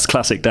classic. That's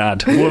classic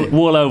dad.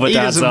 Wool over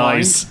dad's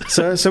eyes.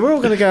 So we're all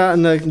going to go out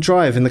and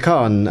drive in the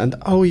car, and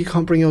you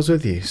can't bring yours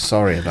with you.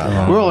 Sorry about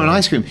that. We're all on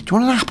ice cream. Do you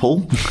want an apple? The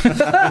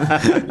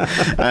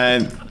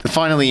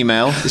final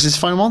email. Is this the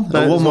final one?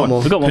 No, one more.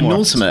 We've got one more.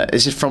 Penultimate.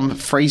 This is from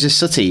Fraser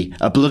Sutty,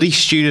 a bloody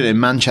student in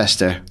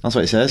Manchester. That's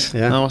what it says.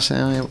 Yeah.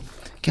 No,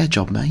 get a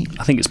job, mate.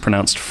 I think it's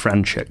pronounced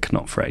Franchik,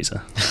 not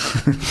Fraser.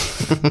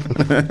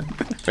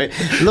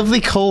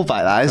 Lovely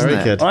callback, that, isn't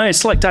Very it? good. Oh,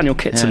 it's like Daniel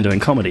Kitson doing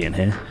comedy in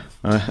here.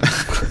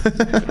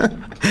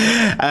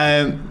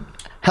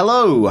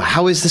 Hello,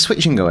 how is the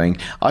switching going?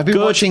 I've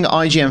been watching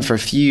IGN for a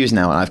few years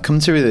now, and I've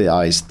come to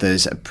realise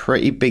there's a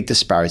pretty big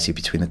disparity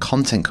between the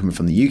content coming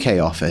from the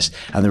UK office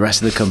and the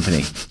rest of the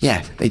company.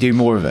 Yeah, they do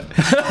more of it.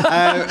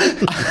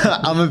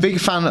 I'm a big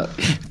fan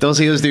of... Don't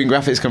see us doing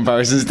graphics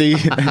comparisons, do you?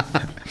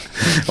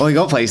 Only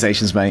got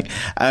PlayStations, mate.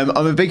 I'm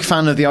a big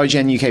fan of the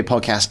IGN UK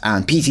podcast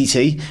and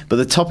PTT, but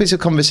the topics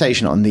of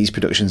conversation on these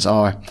productions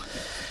are...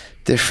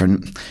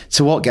 different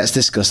to what gets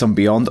discussed on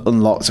Beyond,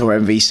 Unlocked or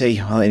MVC.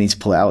 Well, they need to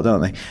pull it out, don't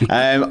they?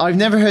 I've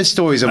never heard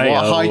stories of what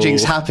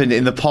hijinks happened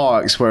in the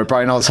parks where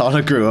Brian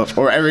Altana grew up,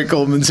 or Eric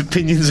Goldman's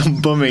opinions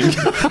on bumming.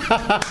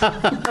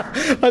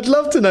 I'd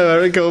love to know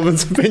Eric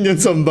Goldman's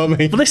opinions on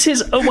bumming. Well, this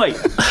is... Oh, wait.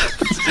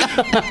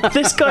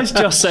 This guy's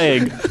just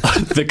saying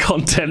the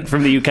content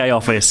from the UK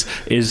office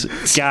is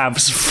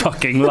Gav's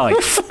fucking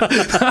life.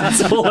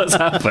 That's all that's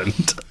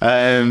happened.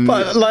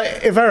 But,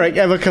 like, if Eric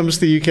ever comes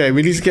to the UK,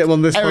 we need to get him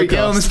on this Eric, podcast.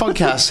 get on this podcast.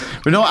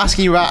 We're not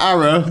asking you about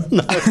Arrow.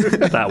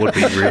 That would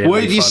be really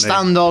Where do you funny.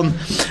 stand on?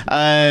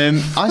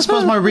 I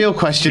suppose my real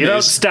question You don't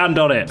is... stand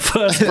on it.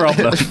 First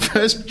problem.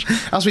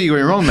 That's where you're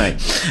going wrong, mate.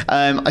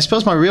 I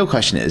suppose my real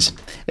question is,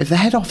 if the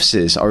head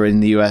offices are in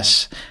the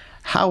US,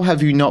 how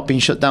have you not been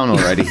shut down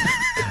already?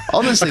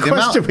 Honestly, a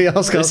question we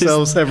ask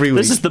ourselves every week.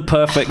 This is the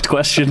perfect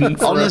question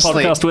for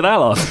Honestly. a podcast with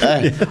Alan.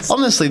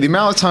 Honestly, the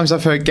amount of times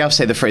I've heard Gav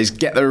say the phrase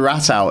 "get the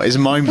rat out" is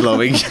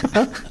mind-blowing.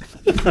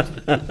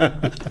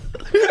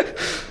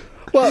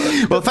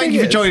 Well, thank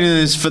you for joining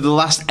us for the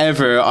last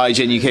ever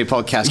IGN UK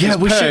podcast. Yeah,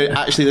 we should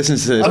actually listen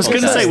to this. I was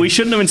going to say, we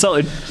shouldn't have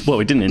insulted... Well,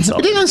 we didn't insult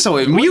We didn't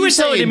insult him. What You are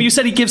insulted saying? him. You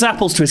said he gives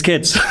apples to his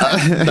kids.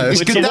 No, He's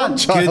it's good dad.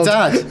 Good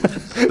dad.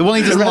 The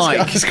one he doesn't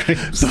like.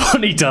 The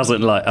one he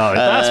doesn't like. Oh,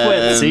 that's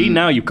where... See,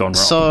 now you've gone wrong.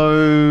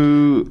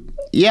 So,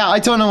 yeah, I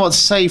don't know what to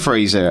say,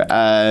 Fraser.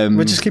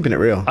 We're just keeping it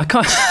real. I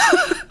can't...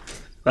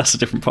 That's a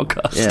different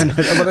podcast. Yeah.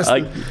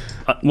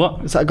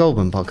 What? Is that a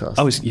Goldman podcast?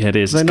 Oh, yeah, it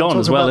is. They It's not gone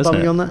as talk well, about isn't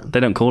bumming it? on that? They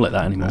don't call it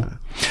that anymore.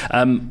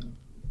 I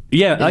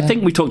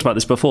think we talked about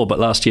this before, but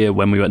last year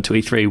when we went to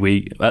E3,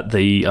 we at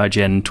the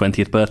IGN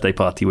 20th birthday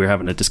party, we were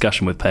having a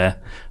discussion with Per,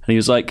 and he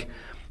was like,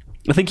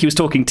 I think he was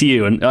talking to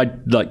you, and I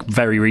like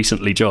very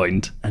recently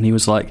joined, and he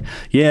was like,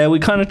 yeah, we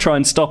kind of try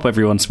and stop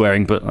everyone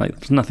swearing, but like,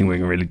 there's nothing we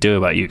can really do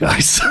about you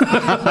guys.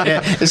 Yeah,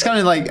 it's kind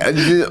of like,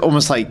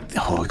 almost like,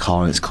 oh,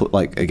 Colin, it's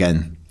like,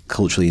 again,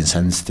 culturally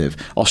insensitive.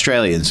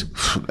 Australians,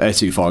 they're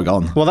too far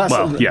gone. Well,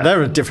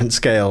 they're a different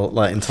scale,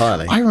 like,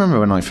 entirely. I remember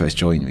when I first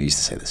joined, we used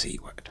to say the C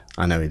word.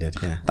 I know he did,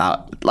 yeah.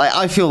 That, like,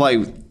 I feel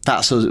like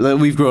that's us, like,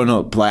 we've grown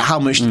up. Like, how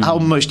much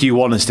do you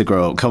want us to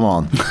grow up? Come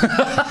on.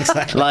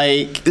 Exactly.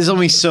 Like, there's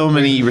only so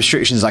many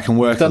restrictions I can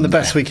work Done on. the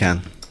best we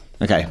can.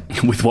 Okay.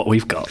 With what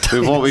we've got.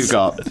 With what we've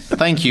got.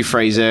 Thank you,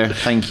 Fraser.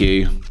 Thank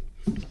you.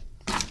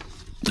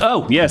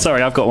 Oh, yeah,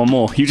 sorry, I've got one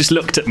more. You just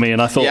looked at me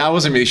and I thought... Yeah, I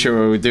wasn't really sure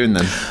what we were doing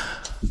then.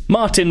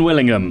 Martin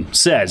Willingham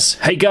says,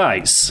 hey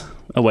guys.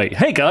 Oh wait,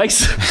 hey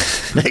guys.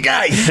 Hey,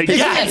 guys. Hey,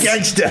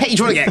 guys. Hey, do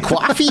you want to get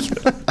coffee?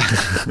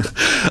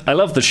 I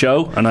love the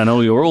show, and I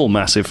know you're all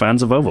massive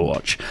fans of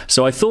Overwatch.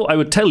 So I thought I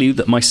would tell you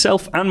that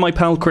myself and my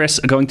pal Chris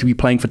are going to be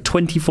playing for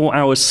 24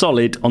 hours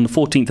solid on the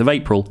 14th of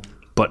April,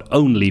 but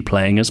only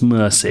playing as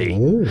Mercy.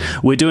 Ooh.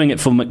 We're doing it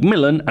for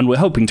Macmillan, and we're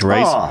hoping to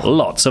raise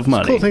lots of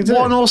money. Cool thing to do.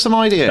 What an awesome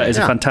idea. That is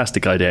a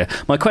fantastic idea.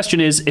 My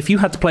question is, if you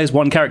had to play as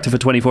one character for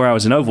 24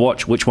 hours in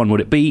Overwatch, which one would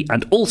it be?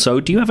 And also,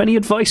 do you have any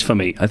advice for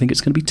me? I think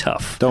it's going to be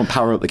tough. Don't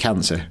power up the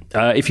cancer.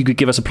 If you could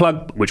give us a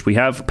plug, which we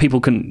have,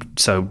 people can,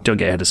 so don't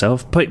get ahead of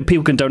yourself,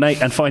 people can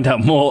donate and find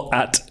out more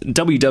at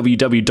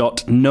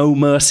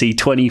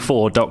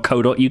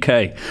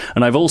www.nomercy24.co.uk.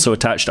 And I've also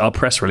attached our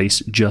press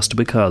release just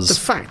because. The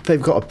fact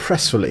they've got a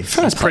press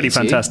release. That's pretty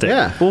fantastic.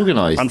 Yeah.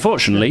 Organised.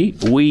 Unfortunately,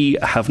 we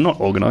have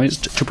not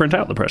organised to print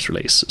out the press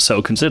release,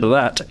 so consider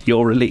that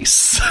your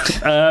release.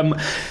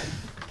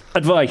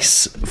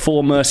 Advice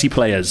for Mercy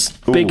players.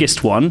 Ooh.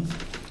 Biggest one,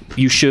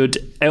 you should,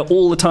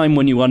 all the time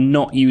when you are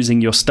not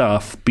using your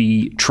staff,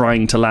 be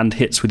trying to land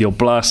hits with your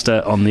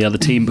blaster on the other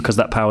team because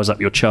that powers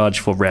up your charge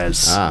for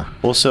res.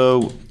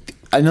 Also,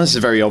 I know this is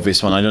a very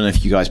obvious one. I don't know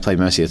if you guys play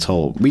Mercy at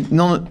all. We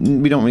don't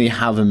really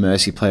have a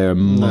Mercy player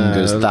among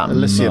us that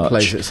Alicia much.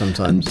 plays it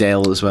sometimes, and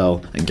Dale as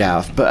well, and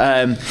Gav.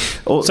 But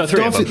so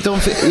three of them.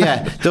 Don't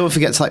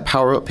forget to like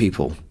power up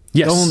people.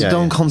 Yes.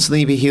 Don't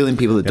constantly be healing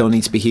people that don't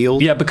need to be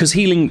healed. Yeah, because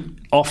healing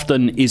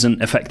often isn't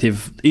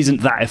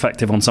that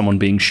effective on someone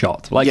being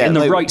shot. Like in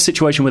the right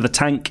situation with a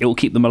tank, it will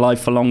keep them alive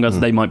for longer. So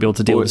they might be able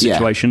to deal with the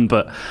situation,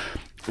 but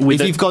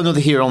if you've got another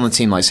hero on the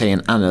team, like say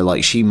an Anna,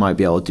 like she might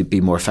be able to be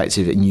more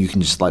effective, and you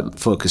can just like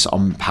focus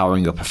on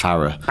powering up a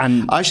Pharah.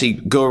 And actually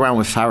go around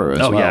with Pharah as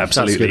well. Yeah,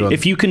 absolutely.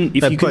 If you can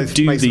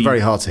do makes it very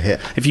hard to hit.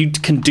 If you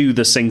can do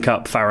the sync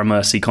up Pharah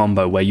Mercy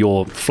combo where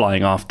you're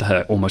flying after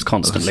her almost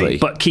constantly,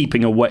 but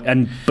keeping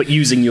away but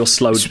using your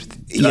slowed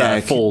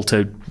fall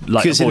to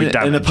avoid damage.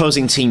 In an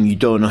opposing team, you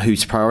don't know who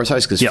to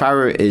prioritize because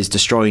Pharah is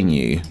destroying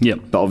you.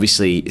 But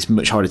obviously, it's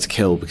much harder to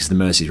kill because the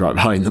Mercy's right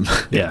behind them.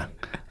 Yeah.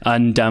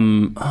 And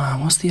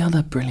what's the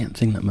other brilliant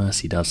thing that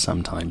Mercy does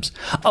sometimes?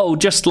 Oh,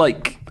 just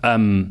like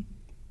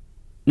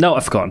no,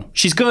 I've forgotten.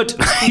 She's good.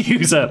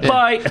 Use her.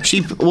 Bye.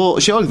 She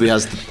arguably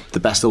has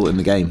the best ult in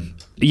the game.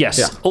 Yes.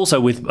 Yeah.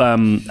 Also with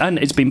and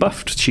it's been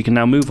buffed. She can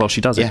now move while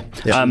she does it.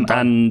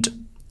 And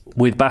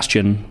with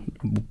Bastion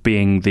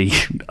being the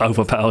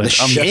overpowered,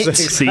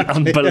 the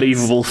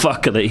unbelievable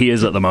fucker that he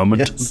is at the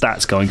moment,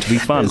 that's going to be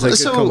fun. It's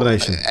a good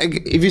combination.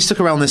 If you stuck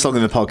around this long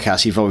in the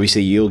podcast,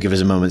 you'll give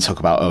us a moment to talk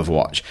about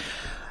Overwatch.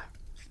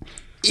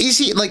 Is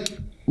he like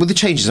with the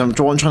changes? What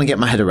I'm trying to get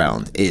my head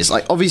around is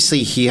like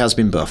obviously he has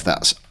been buffed.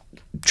 That's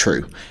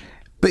true.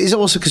 But is it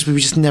also because we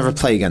just never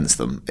play against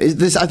them? I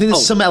think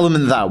there's some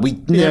element of that. We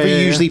never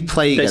usually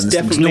play against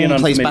them because no one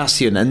plays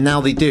Bastion, and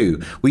now they do.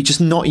 We're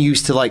just not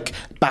used to like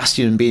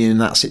Bastion being in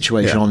that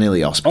situation on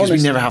Ilios because we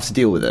never have to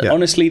deal with it.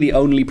 Honestly, the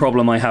only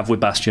problem I have with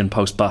Bastion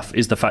post-buff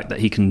is the fact that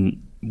he can,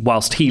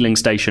 whilst healing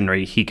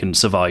stationary, he can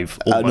survive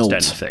almost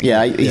anything. Yeah,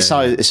 I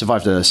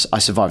survived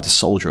a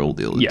soldier ult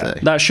the other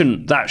day. That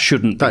shouldn't be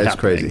happening. That is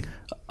crazy.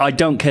 I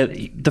don't care.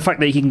 The fact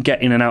that he can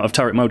get in and out of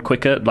turret mode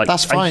quicker, like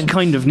that's fine. I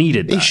kind of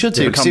needed that. He should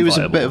do because he was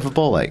a bit of a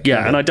ball ache.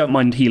 Yeah, and I don't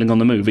mind healing on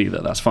the move either.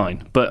 That's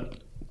fine. But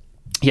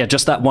yeah,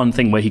 just that one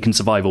thing where he can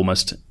survive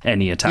almost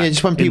any attack. Yeah,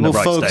 just when people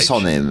focus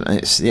on him,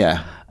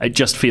 it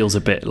just feels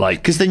a bit like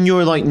because then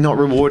you're like not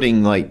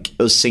rewarding like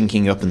us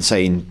syncing up and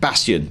saying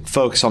Bastion,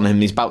 focus on him.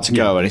 He's about to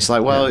go, and it's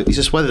like, well, he's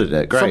just weathered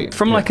it. Great.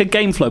 From like a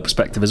game flow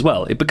perspective as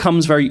well, it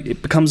becomes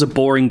a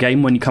boring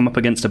game when you come up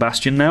against a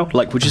Bastion now,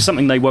 like which is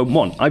something they won't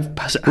want.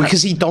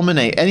 Because he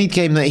dominates any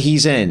game that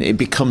he's in, it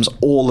becomes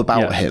all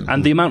about him.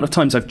 And the amount of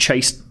times I've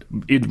chased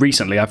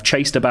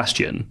a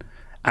Bastion,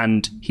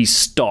 and he's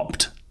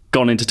stopped,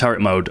 gone into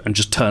turret mode, and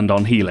just turned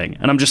on healing,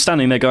 and I'm just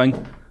standing there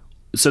going.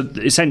 So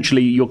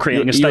essentially, you're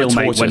creating a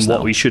stalemate when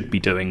what we should be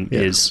doing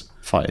is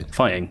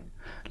fighting.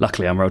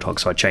 Luckily, I'm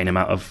Roadhog, so I chain him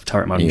out of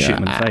turret mode and shoot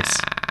him in the face.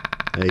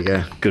 There you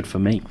go. Good for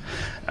me.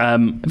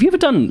 Have you ever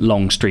done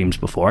long streams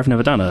before? I've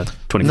never done a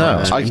 24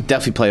 hours. No, I could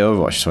definitely play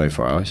Overwatch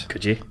 24 hours.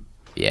 Could you?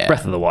 Yeah.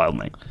 Breath of the Wild,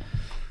 mate.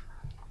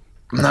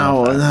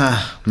 No.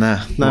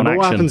 But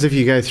what happens if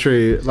you go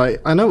through,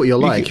 like, I know what you're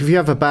like. If you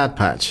have a bad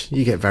patch,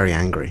 you get very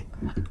angry.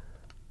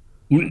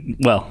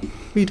 Well.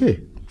 You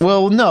do.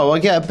 Well, no, I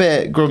get a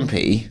bit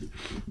grumpy.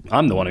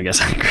 I'm the one who gets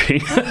angry.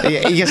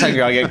 He gets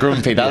angry, I get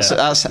grumpy.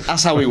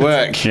 That's how we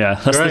work. Yeah,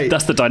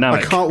 that's the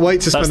dynamic. I can't wait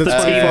to spend the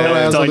 24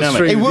 hours on the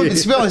stream.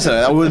 To be honest,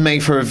 that would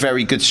make for a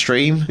very good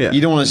stream. Yeah.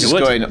 You don't want us just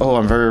going,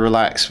 I'm very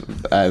relaxed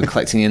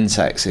collecting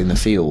insects in the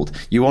field.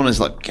 You want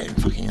us like getting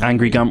fucking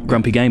angry,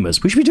 grumpy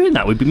gamers. We should be doing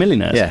that. We'd be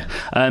millionaires. Yeah.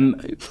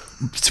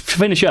 To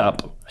finish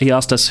up, he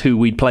asked us who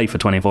we'd play for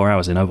 24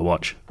 hours in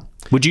Overwatch.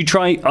 Would you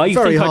try? I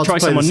very think hard I'd try to play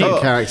someone the same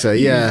new. Character,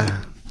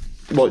 yeah.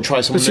 What,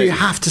 try someone new? So you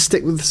have to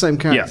stick with the same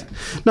character.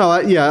 Yeah. No,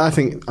 I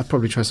think I'd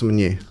probably try someone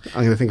new.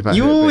 I'm going to think about it.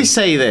 You always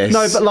say this.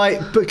 No,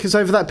 but because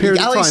over that period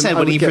of time, Alex said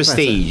when he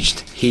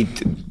prestiged,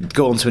 he'd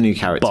go on to a new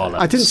character.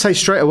 I didn't say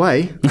straight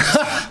away.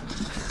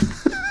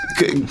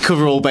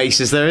 Cover all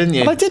bases there, didn't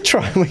you? Well, I did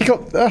try. We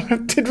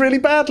did really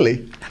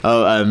badly.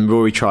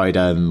 Rory tried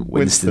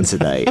Winston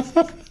today.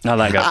 How'd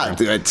that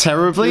go?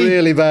 Terribly.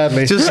 Really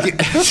badly.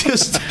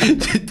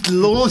 Just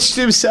launched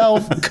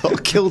himself,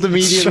 got killed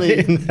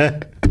immediately.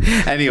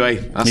 Anyway,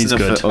 that's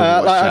enough.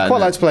 I quite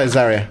like to play as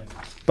Zarya,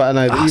 but I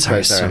know that you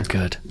play Zarya's so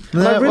good.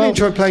 I really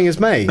enjoy playing as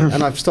Mei,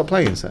 and I've stopped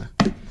playing as her.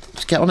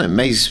 Just get on it.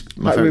 Mei's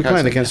my we favourite were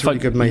playing against a really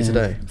good Mei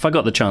today. If I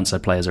got the chance,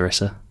 I'd play as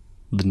Orisa,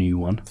 the new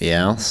one.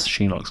 Yeah.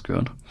 She looks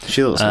good.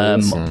 She looks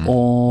awesome.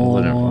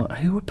 Or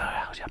who would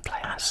I play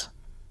as?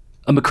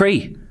 A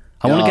McCree.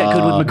 I want to get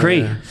good with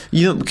McCree. Yeah.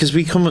 You know, because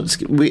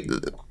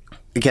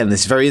again,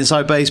 this is very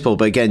inside baseball,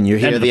 but again, you're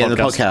here at the end of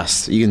the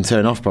podcast. You can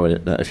turn off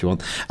probably if you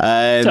want.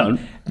 Don't.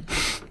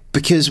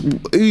 Because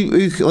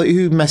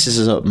who messes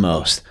us up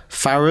most?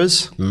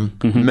 Pharahs,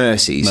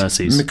 Mercies,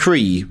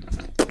 McCree.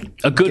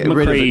 A good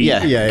McCree.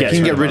 You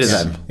can get rid of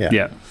them.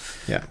 Yeah.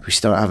 We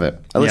still don't have it.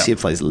 Alicia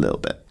plays a little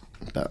bit.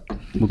 But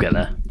we'll get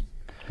there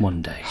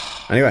one day.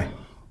 Anyway,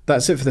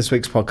 that's it for this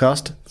week's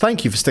podcast.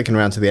 Thank you for sticking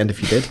around to the end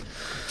if you did.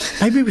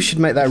 Maybe we should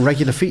make that a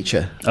regular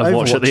feature.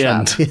 Overwatch at the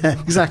end.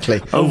 Yeah, exactly.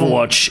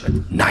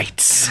 Overwatch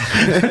nights.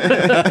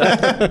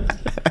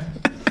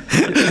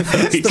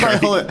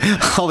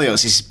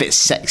 Hollyoaks is a bit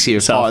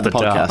sexier part of the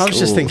podcast. I was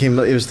just thinking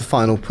that it was the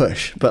final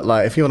push, but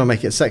like if you want to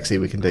make it sexy,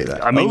 we can do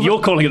that. I mean, you're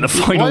calling it the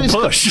final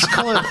push. Just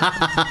call it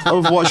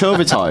Overwatch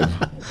overtime.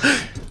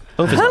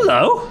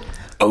 Hello.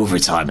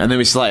 overtime. And then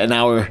it's like an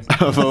hour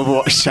of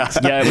Overwatch chat.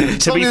 Yeah,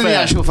 but to be the fair,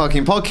 actual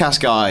fucking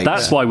podcast guy.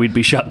 that's why we'd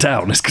be shut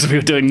down. It's because we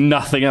were doing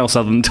nothing else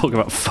other than talking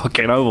about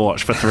fucking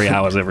Overwatch for 3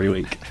 hours every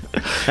week.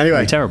 Anyway.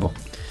 It'd be terrible.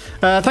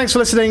 Thanks for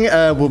listening.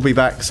 We'll be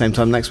back same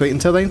time next week.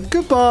 Until then,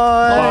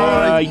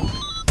 goodbye. Bye.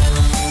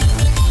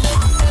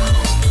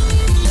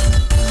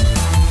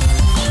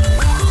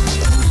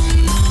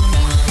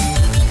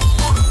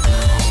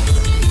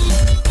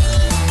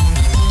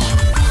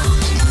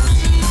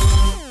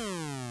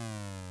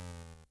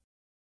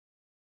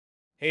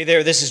 Hey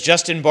there, this is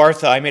Justin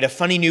Bartha. I made a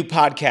funny new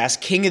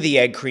podcast, King of the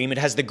Egg Cream. It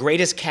has the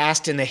greatest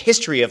cast in the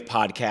history of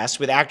podcasts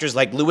with actors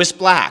like Louis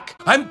Black.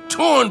 I'm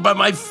torn by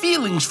my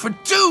feelings for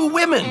two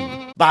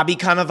women. Bobby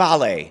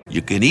Cannavale.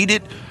 You can eat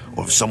it,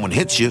 or if someone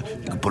hits you,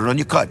 you can put it on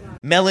your cut.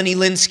 Melanie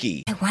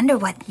Linsky. I wonder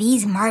what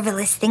these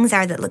marvelous things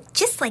are that look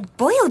just like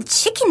boiled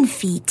chicken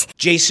feet.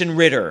 Jason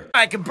Ritter.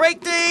 I can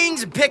break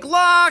things and pick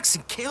locks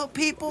and kill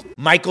people.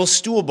 Michael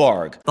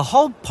Stuhlbarg. The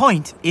whole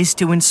point is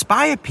to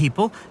inspire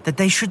people that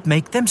they should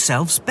make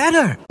themselves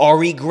better.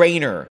 Ari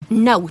Grainer.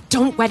 No,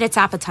 don't whet its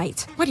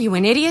appetite. What are you,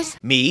 an idiot?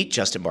 Me,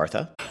 Justin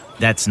Bartha.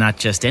 That's not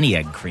just any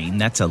egg cream,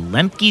 that's a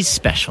Lemke's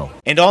special.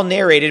 And all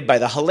narrated by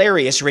the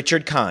hilarious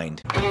Richard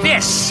Kind.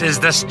 This is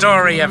the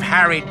story of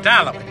Harry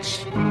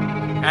Dalowitz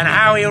and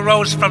how he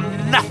rose from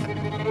nothing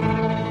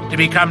to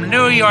become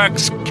New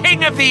York's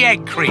King of the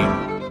Egg Cream.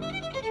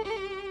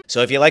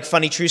 So if you like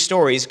funny true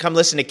stories, come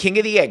listen to King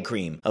of the Egg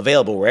Cream,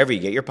 available wherever you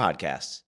get your podcasts.